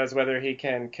determine that is whether he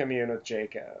can commune with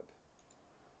Jacob,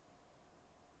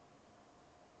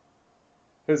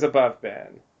 who's above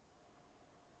Ben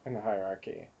in the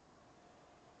hierarchy.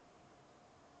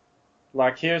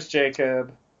 Locke hears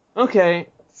Jacob Okay.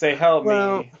 say, "Help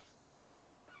Well, me."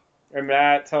 And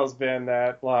Matt tells Ben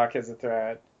that Locke is a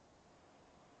threat.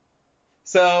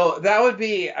 So that would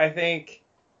be, I think,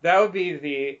 that would be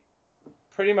the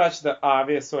pretty much the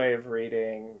obvious way of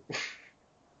reading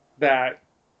that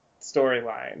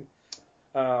storyline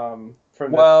from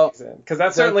this season. Because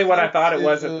that's certainly what I thought it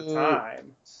was at the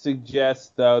time.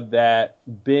 Suggests though that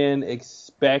Ben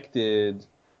expected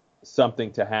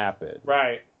something to happen.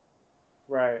 Right.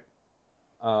 Right.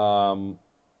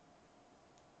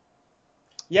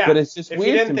 Yeah. But it's just if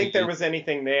weird he didn't to think me. there was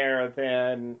anything there,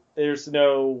 then there's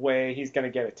no way he's going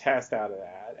to get a test out of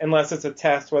that. Unless it's a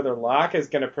test whether Locke is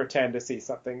going to pretend to see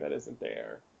something that isn't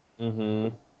there. Mm-hmm.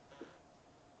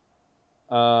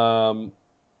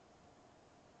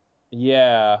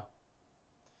 Yeah.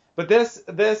 But this,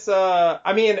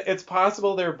 I mean, it's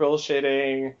possible they're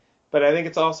bullshitting, but I think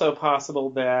it's also possible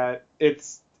that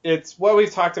it's what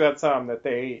we've talked about some, that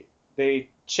they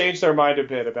changed their mind a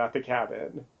bit about the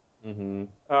cabin. Mm-hmm.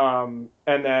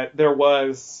 And that there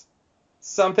was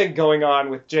something going on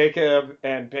with Jacob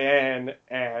and Ben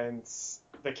and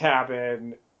the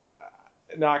cabin.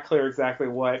 Not clear exactly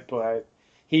what, but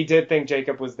he did think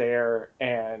Jacob was there,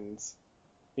 and,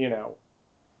 you know,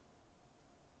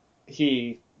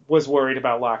 he was worried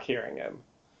about Locke hearing him.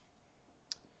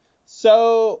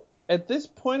 So at this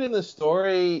point in the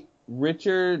story,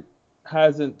 Richard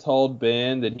hasn't told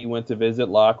Ben that he went to visit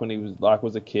Locke when Locke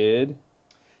was a kid.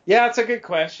 Yeah, it's a good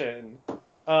question.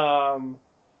 I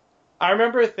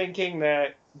remember thinking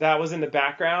that was in the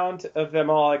background of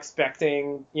them all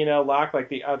expecting, Locke, like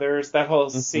the others, that whole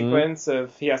sequence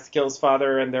of he has to kill his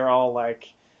father and they're all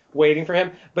like waiting for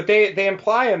him. But they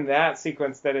imply in that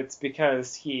sequence that it's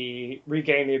because he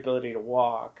regained the ability to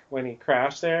walk when he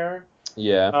crashed there.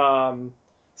 Yeah.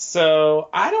 So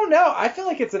I don't know. I feel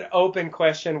like it's an open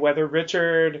question whether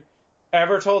Richard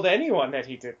ever told anyone that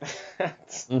he did that.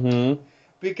 Mm-hmm.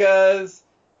 Because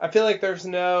I feel like there's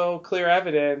no clear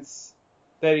evidence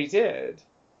that he did.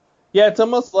 Yeah, it's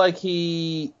almost like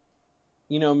he,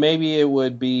 maybe it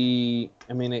would be,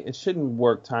 I mean, it shouldn't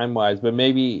work time-wise, but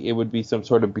maybe it would be some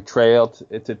sort of betrayal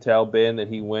to tell Ben that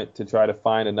he went to try to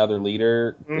find another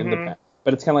leader in the past.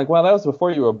 But it's kind of like, well, that was before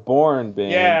you were born,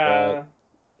 Ben. Yeah. But,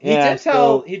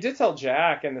 he did tell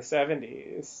Jack in the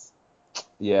 70s.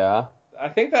 Yeah. I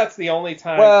think that's the only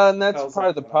time. Well, and that's part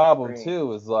of the problem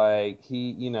too. Is like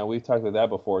we've talked about that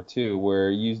before too, where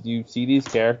you see these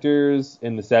characters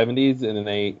in the 70s, and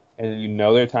then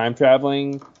they're time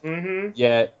traveling. Mm-hmm.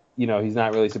 Yet he's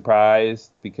not really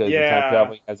surprised because the time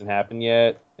traveling hasn't happened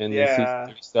yet in the season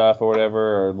 3 stuff or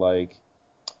whatever, or like.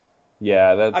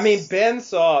 Yeah, that's. I mean, Ben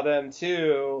saw them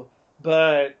too,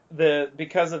 but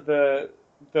because of the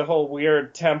whole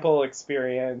weird temple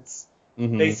experience.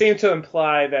 Mm-hmm. They seem to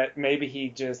imply that maybe he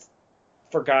just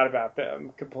forgot about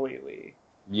them completely.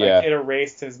 Yeah. Like it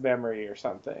erased his memory or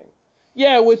something.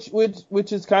 Yeah, which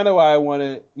is kind of why I want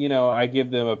to, I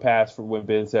give them a pass for when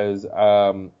Ben says,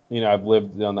 I've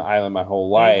lived on the island my whole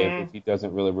life. Mm-hmm. If he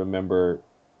doesn't really remember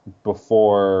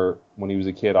before when he was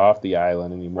a kid off the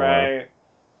island anymore.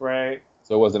 Right.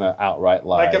 So it wasn't an outright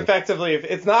lie. Like effectively,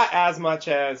 it's not as much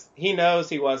as he knows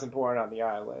he wasn't born on the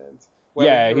island.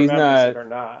 Whether he he's not it or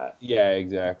not. Yeah,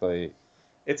 exactly.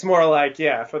 It's more like,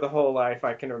 for the whole life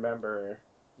I can remember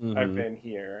I've been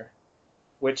here,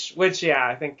 which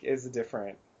I think is a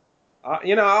different.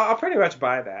 I'll pretty much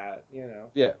buy that.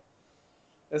 Yeah.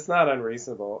 It's not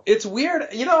unreasonable. It's weird.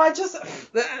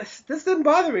 This didn't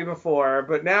bother me before,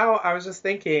 but now I was just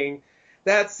thinking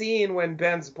that scene when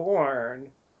Ben's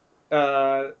born,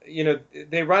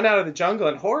 they run out of the jungle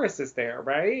and Horus is there,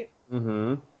 right?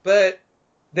 Mm-hmm. But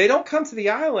they don't come to the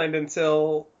island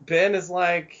until Ben is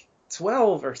like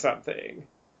 12 or something.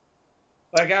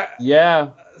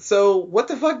 Yeah. So what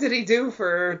the fuck did he do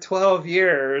for 12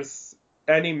 years?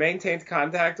 And he maintained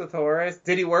contact with Horus?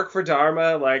 Did he work for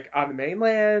Dharma, like, on the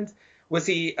mainland? Was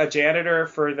he a janitor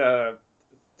for the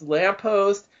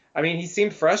lamppost? I mean, he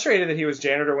seemed frustrated that he was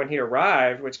janitor when he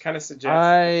arrived, which kind of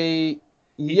suggests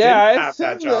he didn't I have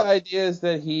that assume the job. idea is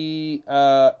that he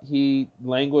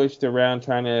languished around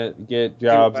trying to get Do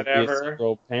jobs and be a whatever.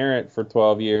 single parent for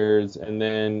 12 years, and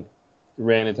then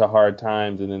ran into hard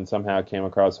times, and then somehow came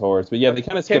across Horus. But yeah, they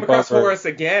kind of Came skip across over. Horus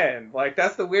again. Like,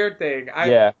 that's the weird thing.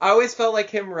 Yeah. I always felt like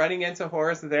him running into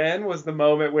Horus then was the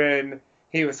moment when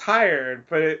he was hired,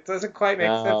 but it doesn't quite make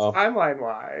sense No. timeline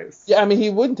wise. Yeah, I mean, he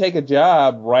wouldn't take a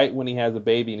job right when he has a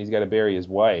baby and he's got to bury his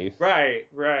wife. Right,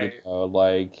 You right. know,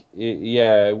 like,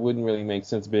 it wouldn't really make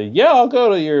sense to be, yeah, I'll go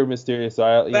to your mysterious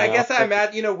island. But I guess I'm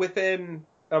at, within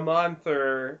a month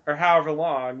or however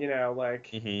long, like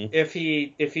Mm-hmm. if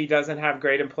he doesn't have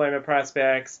great employment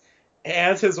prospects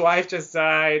and his wife just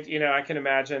died, I can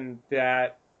imagine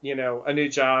that, a new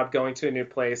job, going to a new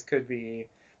place could be.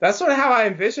 That's sort of how I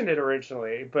envisioned it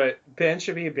originally, but Ben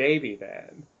should be a baby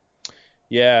then.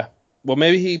 Yeah. Well,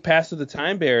 maybe he passed the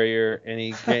time barrier and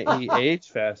he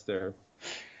aged faster.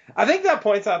 I think that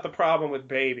points out the problem with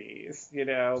babies,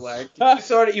 like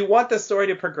you want the story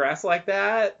to progress like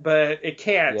that, but it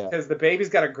can't Yeah. because the baby's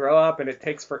got to grow up and it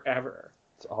takes forever.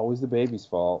 It's always the baby's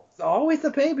fault. It's always the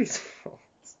baby's fault.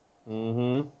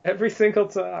 Mm-hmm. Every single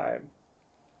time.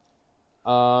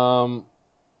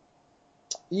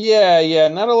 Yeah,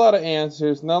 not a lot of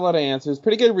answers.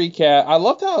 Pretty good recap. I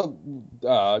loved how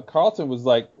Carlton was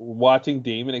like watching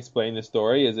Demon explain the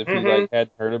story as if he like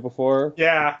hadn't heard it before.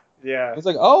 Yeah, yeah. It's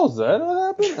like, oh, is that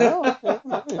what happened? Oh,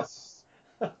 okay, nice.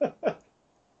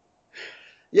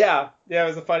 Yeah, it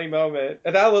was a funny moment.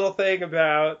 And that little thing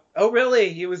about, oh,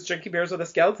 really? He was drinking beers with a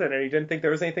skeleton and he didn't think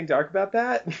there was anything dark about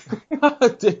that?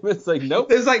 Damon's like,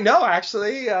 nope. It was like, no,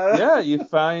 actually. Yeah, you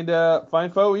find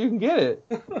folk where you can get it.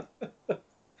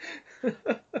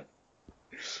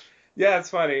 Yeah, it's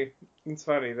funny. It's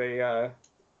funny. They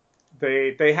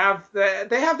have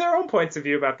their own points of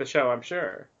view about the show, I'm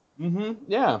sure. Mm-hmm.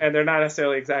 Yeah. And they're not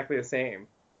necessarily exactly the same.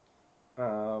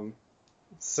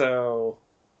 So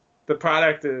the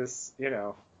product is,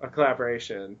 a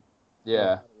collaboration. Yeah. In a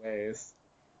lot of ways.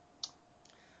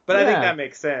 But I think that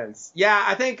makes sense. Yeah,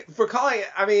 I think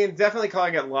definitely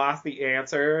calling it Lost the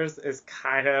Answers is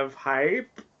kind of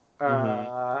hype.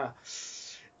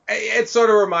 It sort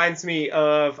of reminds me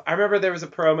of, I remember there was a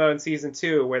promo in season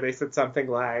 2 where they said something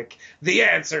like, the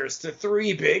answers to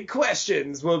 3 big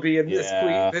questions will be in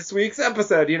this week's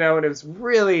episode, and it was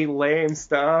really lame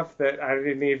stuff that I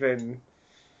didn't even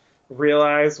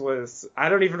realize I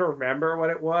don't even remember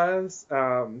what it was.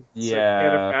 So it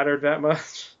can't have mattered that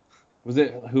much. Was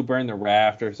it Who Burned the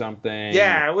Raft or something?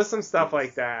 Yeah, it was some stuff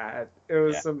like that. It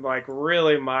was some like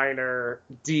really minor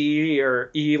D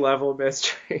or E level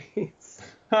mysteries.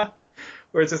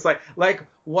 Where it's just like,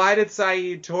 why did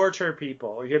Saeed torture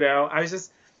people?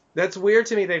 That's weird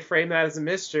to me. They frame that as a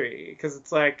mystery because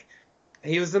it's like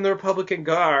he was in the Republican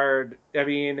Guard. I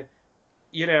mean,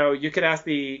 you could ask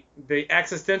the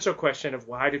existential question of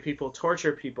why do people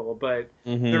torture people, but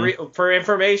for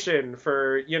information,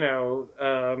 for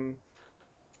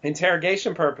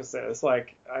interrogation purposes,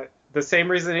 the same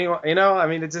reason I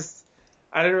mean, it just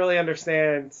I didn't really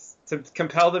understand. To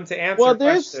compel them to answer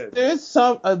questions. There's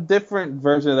a different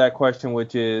version of that question,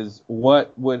 which is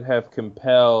what would have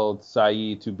compelled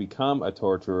Saeed to become a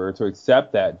torturer, to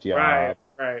accept that job.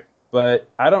 Right. But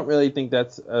I don't really think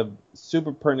that's a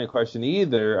super pertinent question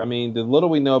either. I mean, the little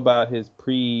we know about his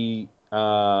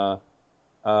Iraq,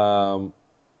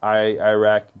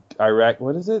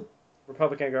 what is it?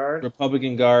 Republican Guard.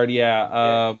 Republican Guard,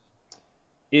 yeah.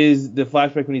 Is the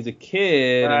flashback when he's a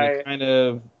kid, and it kind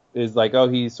of is like, oh,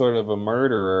 he's sort of a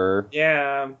murderer.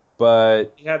 Yeah.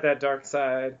 But he had that dark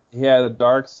side. He had a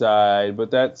dark side, but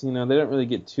that's, they don't really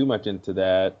get too much into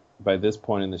that by this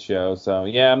point in the show. So,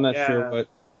 yeah, I'm not sure what.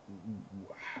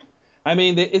 I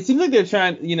mean, it seems like they're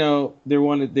trying, they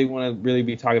want to really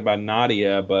be talking about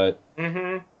Nadia, but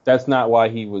that's not why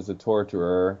he was a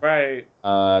torturer. Right.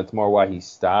 It's more why he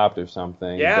stopped or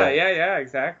something. Yeah,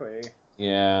 exactly.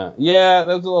 Yeah, that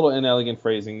was a little inelegant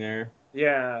phrasing there.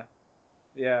 Yeah.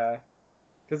 Yeah,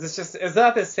 because it's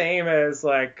not the same as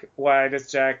like what do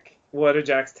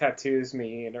Jack's tattoos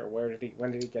mean, or when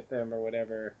did he get them, or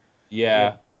whatever.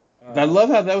 Yeah, I love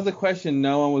how that was a question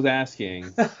no one was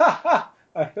asking. I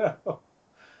know.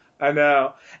 I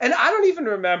know. And I don't even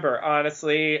remember,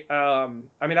 honestly. I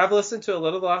mean, I've listened to a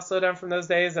little Lost Slowdown from those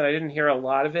days, and I didn't hear a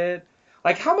lot of it.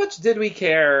 Like, how much did we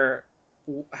care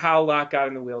how Locke got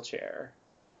in the wheelchair?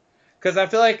 Because I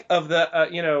feel like of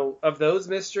the, of those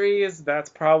mysteries, that's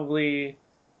probably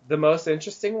the most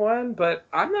interesting one, but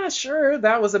I'm not sure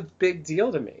that was a big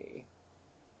deal to me.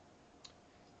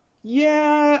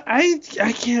 Yeah, I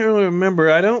can't really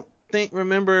remember. I don't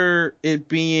remember it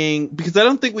being, because I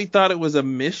don't think we thought it was a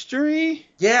mystery.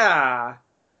 Yeah.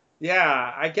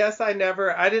 Yeah. I guess I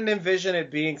didn't envision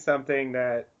it being something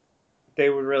that they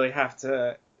would really have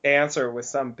to answer with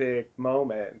some big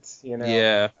moment,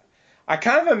 Yeah. I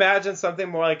kind of imagine something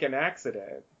more like an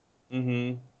accident,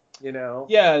 Mhm.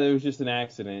 Yeah, there was just an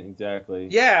accident, exactly.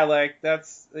 Yeah, like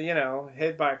that's,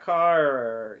 hit by a car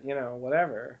or,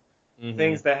 whatever.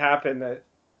 Things that happen that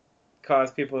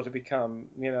cause people to become,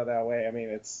 that way. I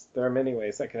mean, there are many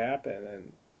ways that could happen.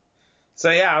 And so,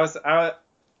 yeah,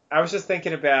 I was just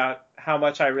thinking about how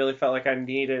much I really felt like I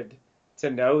needed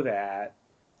to know that.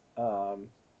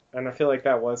 And I feel like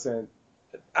I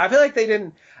feel like they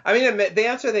didn't, I mean, the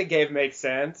answer they gave makes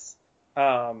sense.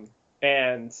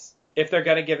 And if they're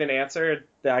going to give an answer,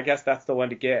 I guess that's the one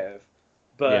to give.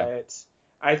 But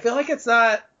I feel like it's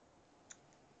not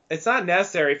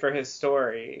necessary for his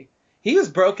story. He was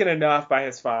broken enough by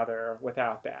his father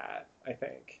without that, I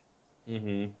think.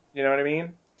 Mhm. You know what I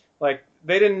mean? Like,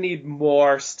 they didn't need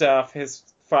more stuff his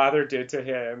father did to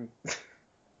him.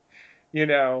 you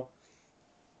know.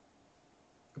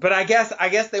 But I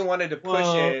guess they wanted to push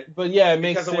it. But yeah, it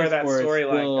makes because of where sense that for it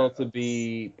storyline still goes. to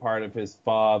be part of his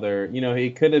father.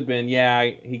 He could have been,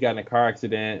 he got in a car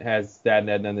accident, that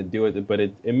had nothing to do with it, but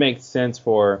it makes sense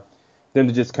for them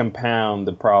to just compound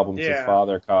the problems his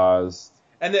father caused.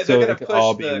 And they're so going to push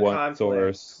the conflict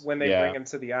source. when they bring him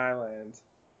to the island.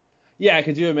 Yeah,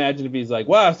 could you imagine if he's like,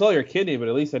 well, I stole your kidney, but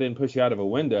at least I didn't push you out of a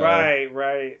window.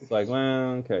 Right. It's like,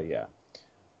 well, okay, yeah.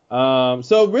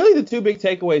 So really the two big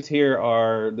takeaways here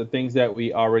are the things that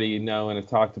we already know and have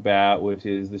talked about, which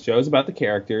is the show's about the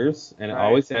characters, and it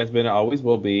always has been, it always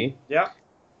will be. Yep.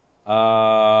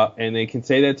 And they can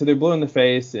say that till they're blue in the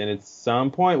face, and at some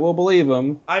point we'll believe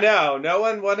them. I know. No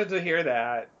one wanted to hear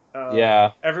that.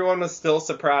 Yeah. Everyone was still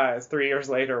surprised 3 years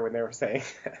later when they were saying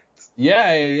that.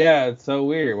 Yeah, it's so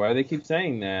weird. Why do they keep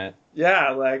saying that?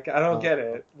 Yeah, like, I don't get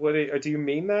it. Do you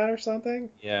mean that or something?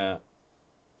 Yeah.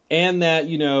 And that,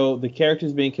 the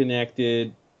characters being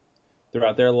connected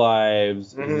throughout their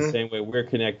lives is the same way we're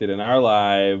connected in our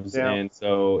lives, and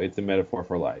so it's a metaphor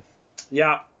for life.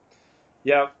 Yeah.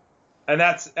 Yep. And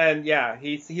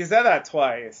he said that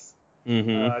twice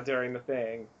during the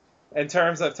thing, in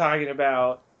terms of talking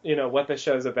about, what the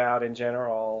show's about in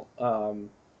general.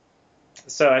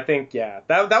 So I think, that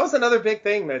was another big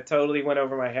thing that totally went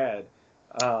over my head.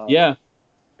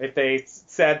 If they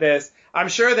said this, I'm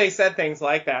sure they said things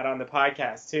like that on the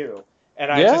podcast too,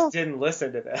 and I just didn't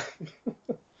listen to them.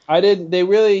 They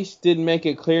really didn't make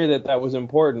it clear that was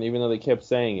important, even though they kept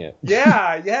saying it.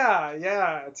 Yeah.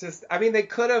 It's just, I mean, they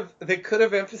could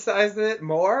have emphasized it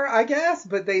more, I guess,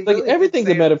 but they really everything's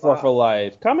a metaphor for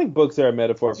life. Comic books are a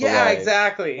metaphor for life. Yeah,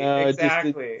 exactly.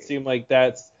 It seemed like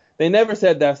they never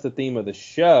said that's the theme of the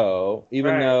show,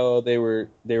 even though they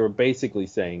were basically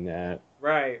saying that.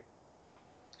 Right.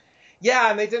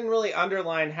 Yeah, and they didn't really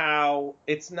underline how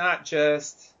it's not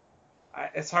just.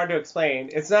 It's hard to explain.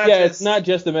 It's not. Yeah, it's not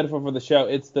just the metaphor for the show.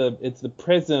 It's the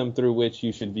prism through which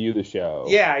you should view the show.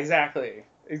 Yeah, exactly.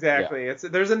 Yeah.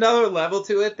 There's another level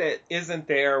to it that isn't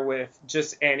there with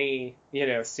just any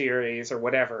series or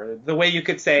whatever. The way you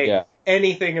could say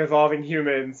anything involving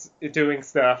humans doing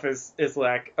stuff is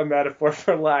like a metaphor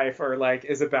for life, or like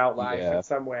is about life in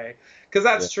some way. Because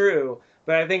that's true,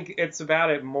 but I think it's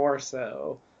about it more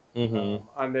so.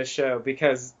 On this show,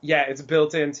 because it's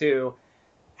built into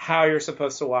how you're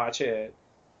supposed to watch it,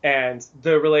 and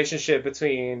the relationship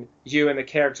between you and the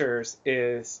characters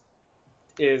is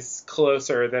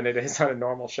closer than it is on a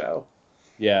normal show.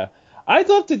 Yeah, I'd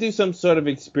love to do some sort of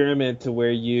experiment to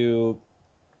where you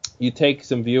take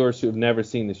some viewers who have never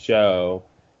seen the show,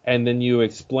 and then you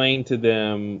explain to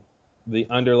them the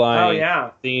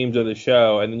underlying themes of the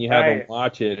show, and then you have them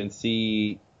watch it and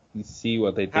see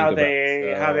what they think how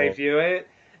they view it.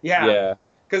 Yeah.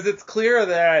 Because it's clear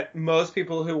that most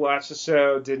people who watch the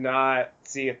show did not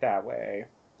see it that way.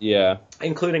 Yeah.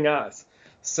 Including us.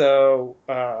 So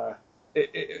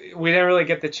we didn't really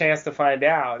get the chance to find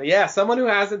out. Yeah, someone who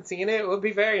hasn't seen it would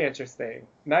be very interesting.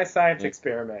 Nice science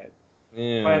experiment.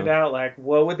 Yeah. Find out, like,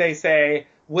 what would they say?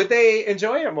 Would they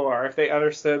enjoy it more if they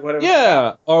understood what it was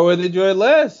about? Or would they enjoy it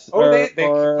less?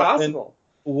 Possible.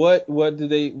 what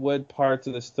parts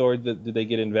of the story do they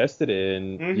get invested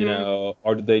in, Mm-hmm.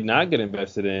 or do they not get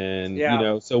invested in,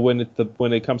 Yeah. so when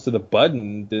it comes to the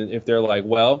button, then if they're like,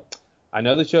 well, I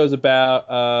know the show's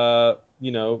about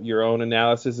your own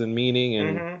analysis and meaning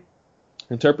and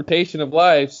Mm-hmm. interpretation of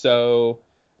life, so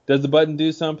does the button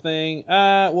do something?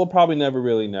 We'll probably never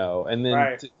really know. And then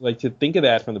Right. to think of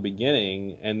that from the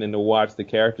beginning and then to watch the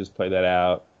characters play that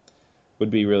out would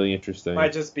be really interesting.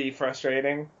 Might just be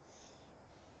frustrating.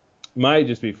 Might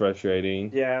just be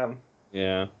frustrating. Yeah.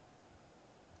 Yeah.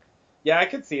 Yeah, I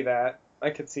could see that.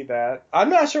 I'm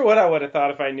not sure what I would have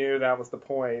thought if I knew that was the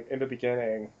point in the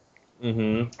beginning.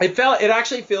 Mm-hmm. It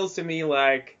actually feels to me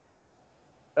like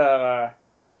the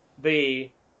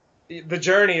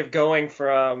journey of going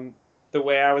from the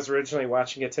way I was originally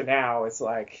watching it to now is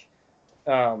like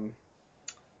I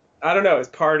don't know, it's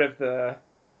part of the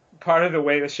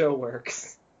way the show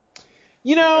works.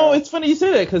 It's funny you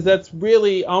say that because that's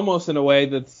really almost in a way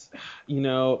that's,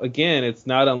 again, it's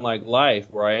not unlike life,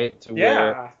 right?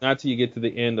 Where not till you get to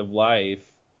the end of life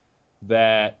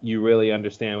that you really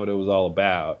understand what it was all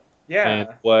about. Yeah. And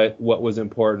what was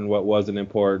important, what wasn't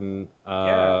important,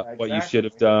 exactly. what you should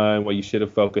have done, what you should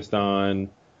have focused on.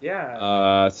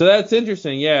 Yeah. So that's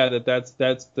interesting. Yeah, that's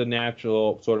the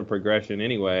natural sort of progression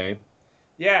anyway.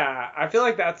 Yeah, I feel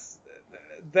like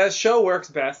that show works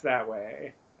best that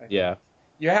way. Yeah.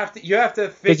 You have to figure,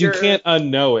 because you can't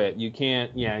unknow it. You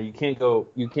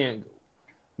can't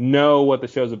know what the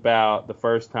show's about the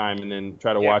first time and then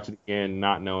try to watch it again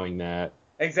not knowing that.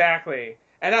 Exactly.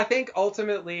 And I think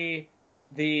ultimately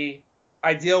the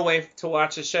ideal way to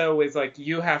watch a show is like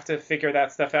you have to figure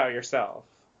that stuff out yourself.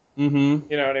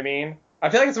 Mm-hmm. You know what I mean? I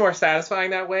feel like it's more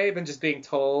satisfying that way than just being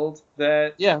told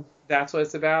that that's what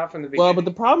it's about from the beginning. Well, but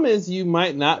the problem is you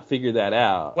might not figure that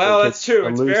out. Well, that's true.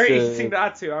 It's very easy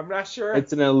not to. I'm not sure.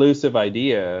 It's an elusive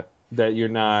idea that you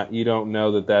don't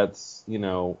know that that's,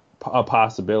 a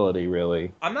possibility,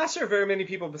 really. I'm not sure very many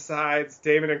people besides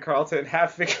Damon and Carlton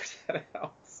have figured that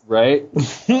out. Right?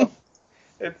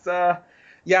 It's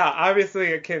obviously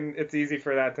it's easy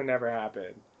for that to never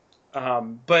happen.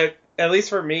 But at least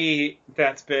for me,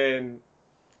 that's been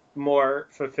more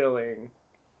fulfilling.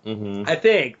 Mm-hmm. I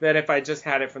think that if I just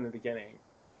had it from the beginning.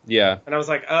 Yeah. And I was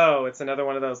like, oh, it's another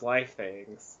one of those life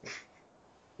things.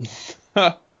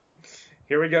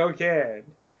 Here we go again.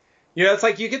 It's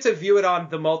like you get to view it on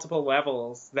the multiple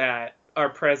levels that are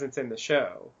present in the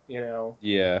show,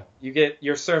 Yeah. You get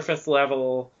your surface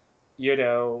level,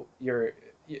 your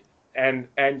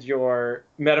and your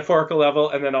metaphorical level,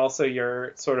 and then also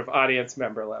your sort of audience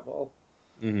member level.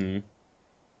 Mm-hmm.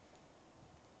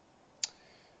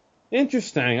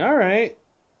 Interesting. All right.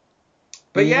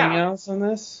 But anything else on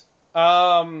this?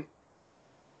 Let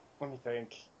me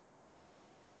think.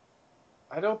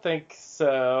 I don't think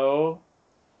so.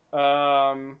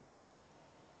 But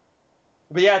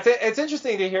yeah, it's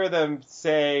interesting to hear them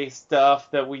say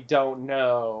stuff that we don't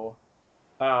know.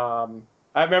 I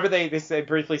remember they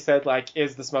briefly said, like,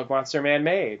 is the smoke monster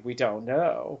man-made? We don't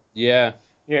know. Yeah.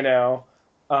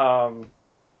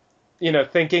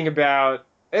 Thinking about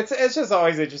it's just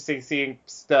always interesting seeing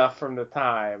stuff from the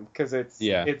time because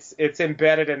it's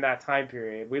embedded in that time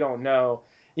period. We don't know,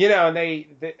 and they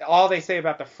all they say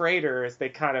about the freighter is they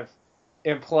kind of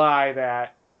imply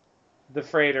that the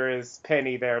freighter is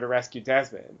Penny there to rescue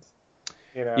Desmond.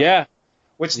 Yeah.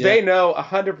 Which they know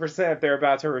 100% they're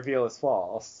about to reveal is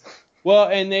false. Well,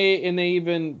 and they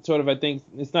even sort of, I think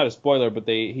it's not a spoiler, but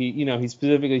he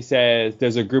specifically says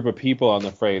there's a group of people on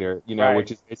the freighter, right.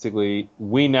 Which is basically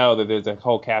we know that there's a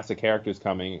whole cast of characters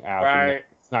coming out. Right.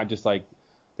 It's not just like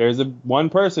there's one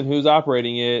person who's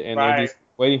operating it and they're just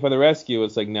waiting for the rescue.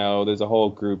 It's like no, there's a whole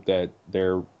group that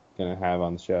they're gonna have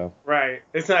on the show. Right.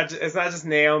 It's not just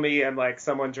Naomi and like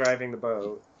someone driving the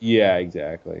boat. Yeah,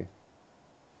 exactly.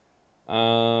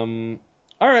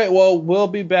 All right, well, we'll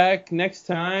be back next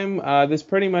time. This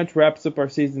pretty much wraps up our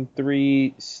season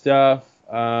 3 stuff.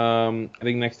 I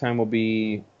think next time will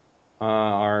be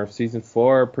our season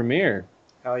 4 premiere.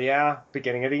 Hell yeah,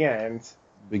 beginning of the end.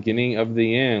 Beginning of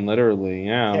the end, literally,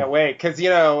 yeah. Can't wait, because,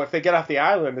 if they get off the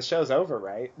island, the show's over,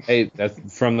 right? Hey,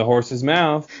 that's from the horse's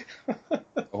mouth.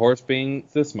 The horse being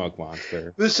the smoke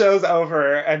monster. The show's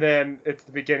over, and then it's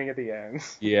the beginning of the end.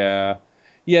 Yeah.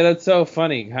 Yeah, that's so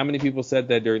funny. How many people said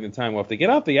that during the time? Well, if they get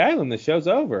off the island, the show's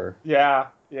over. Yeah.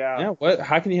 Yeah. What?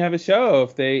 How can you have a show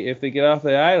if they get off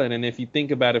the island? And if you think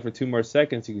about it for 2 more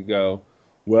seconds, you could go,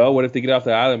 well, what if they get off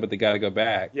the island but they got to go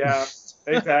back? Yeah.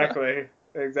 Exactly.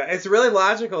 It's really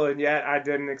logical, and yet I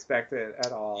didn't expect it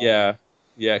at all. Yeah.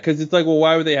 Yeah. Because it's like, well,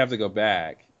 why would they have to go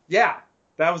back? Yeah.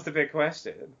 That was the big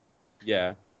question.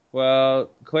 Yeah. Well,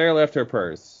 Claire left her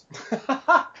purse.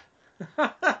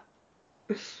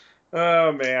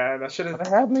 Oh man, I should have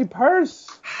had my purse.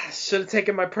 Should have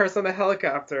taken my purse on the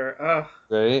helicopter. Ugh.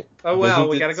 Right. Oh well,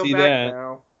 we gotta go back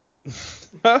now.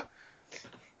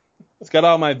 It's got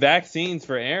all my vaccines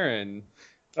for Aaron.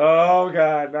 Oh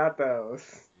god, not those.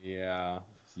 Yeah.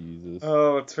 Jesus.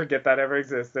 Oh, let's forget that ever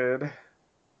existed.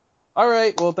 All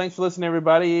right. Well, thanks for listening,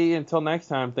 everybody. Until next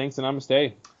time, thanks and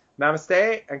namaste.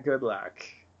 Namaste and good luck.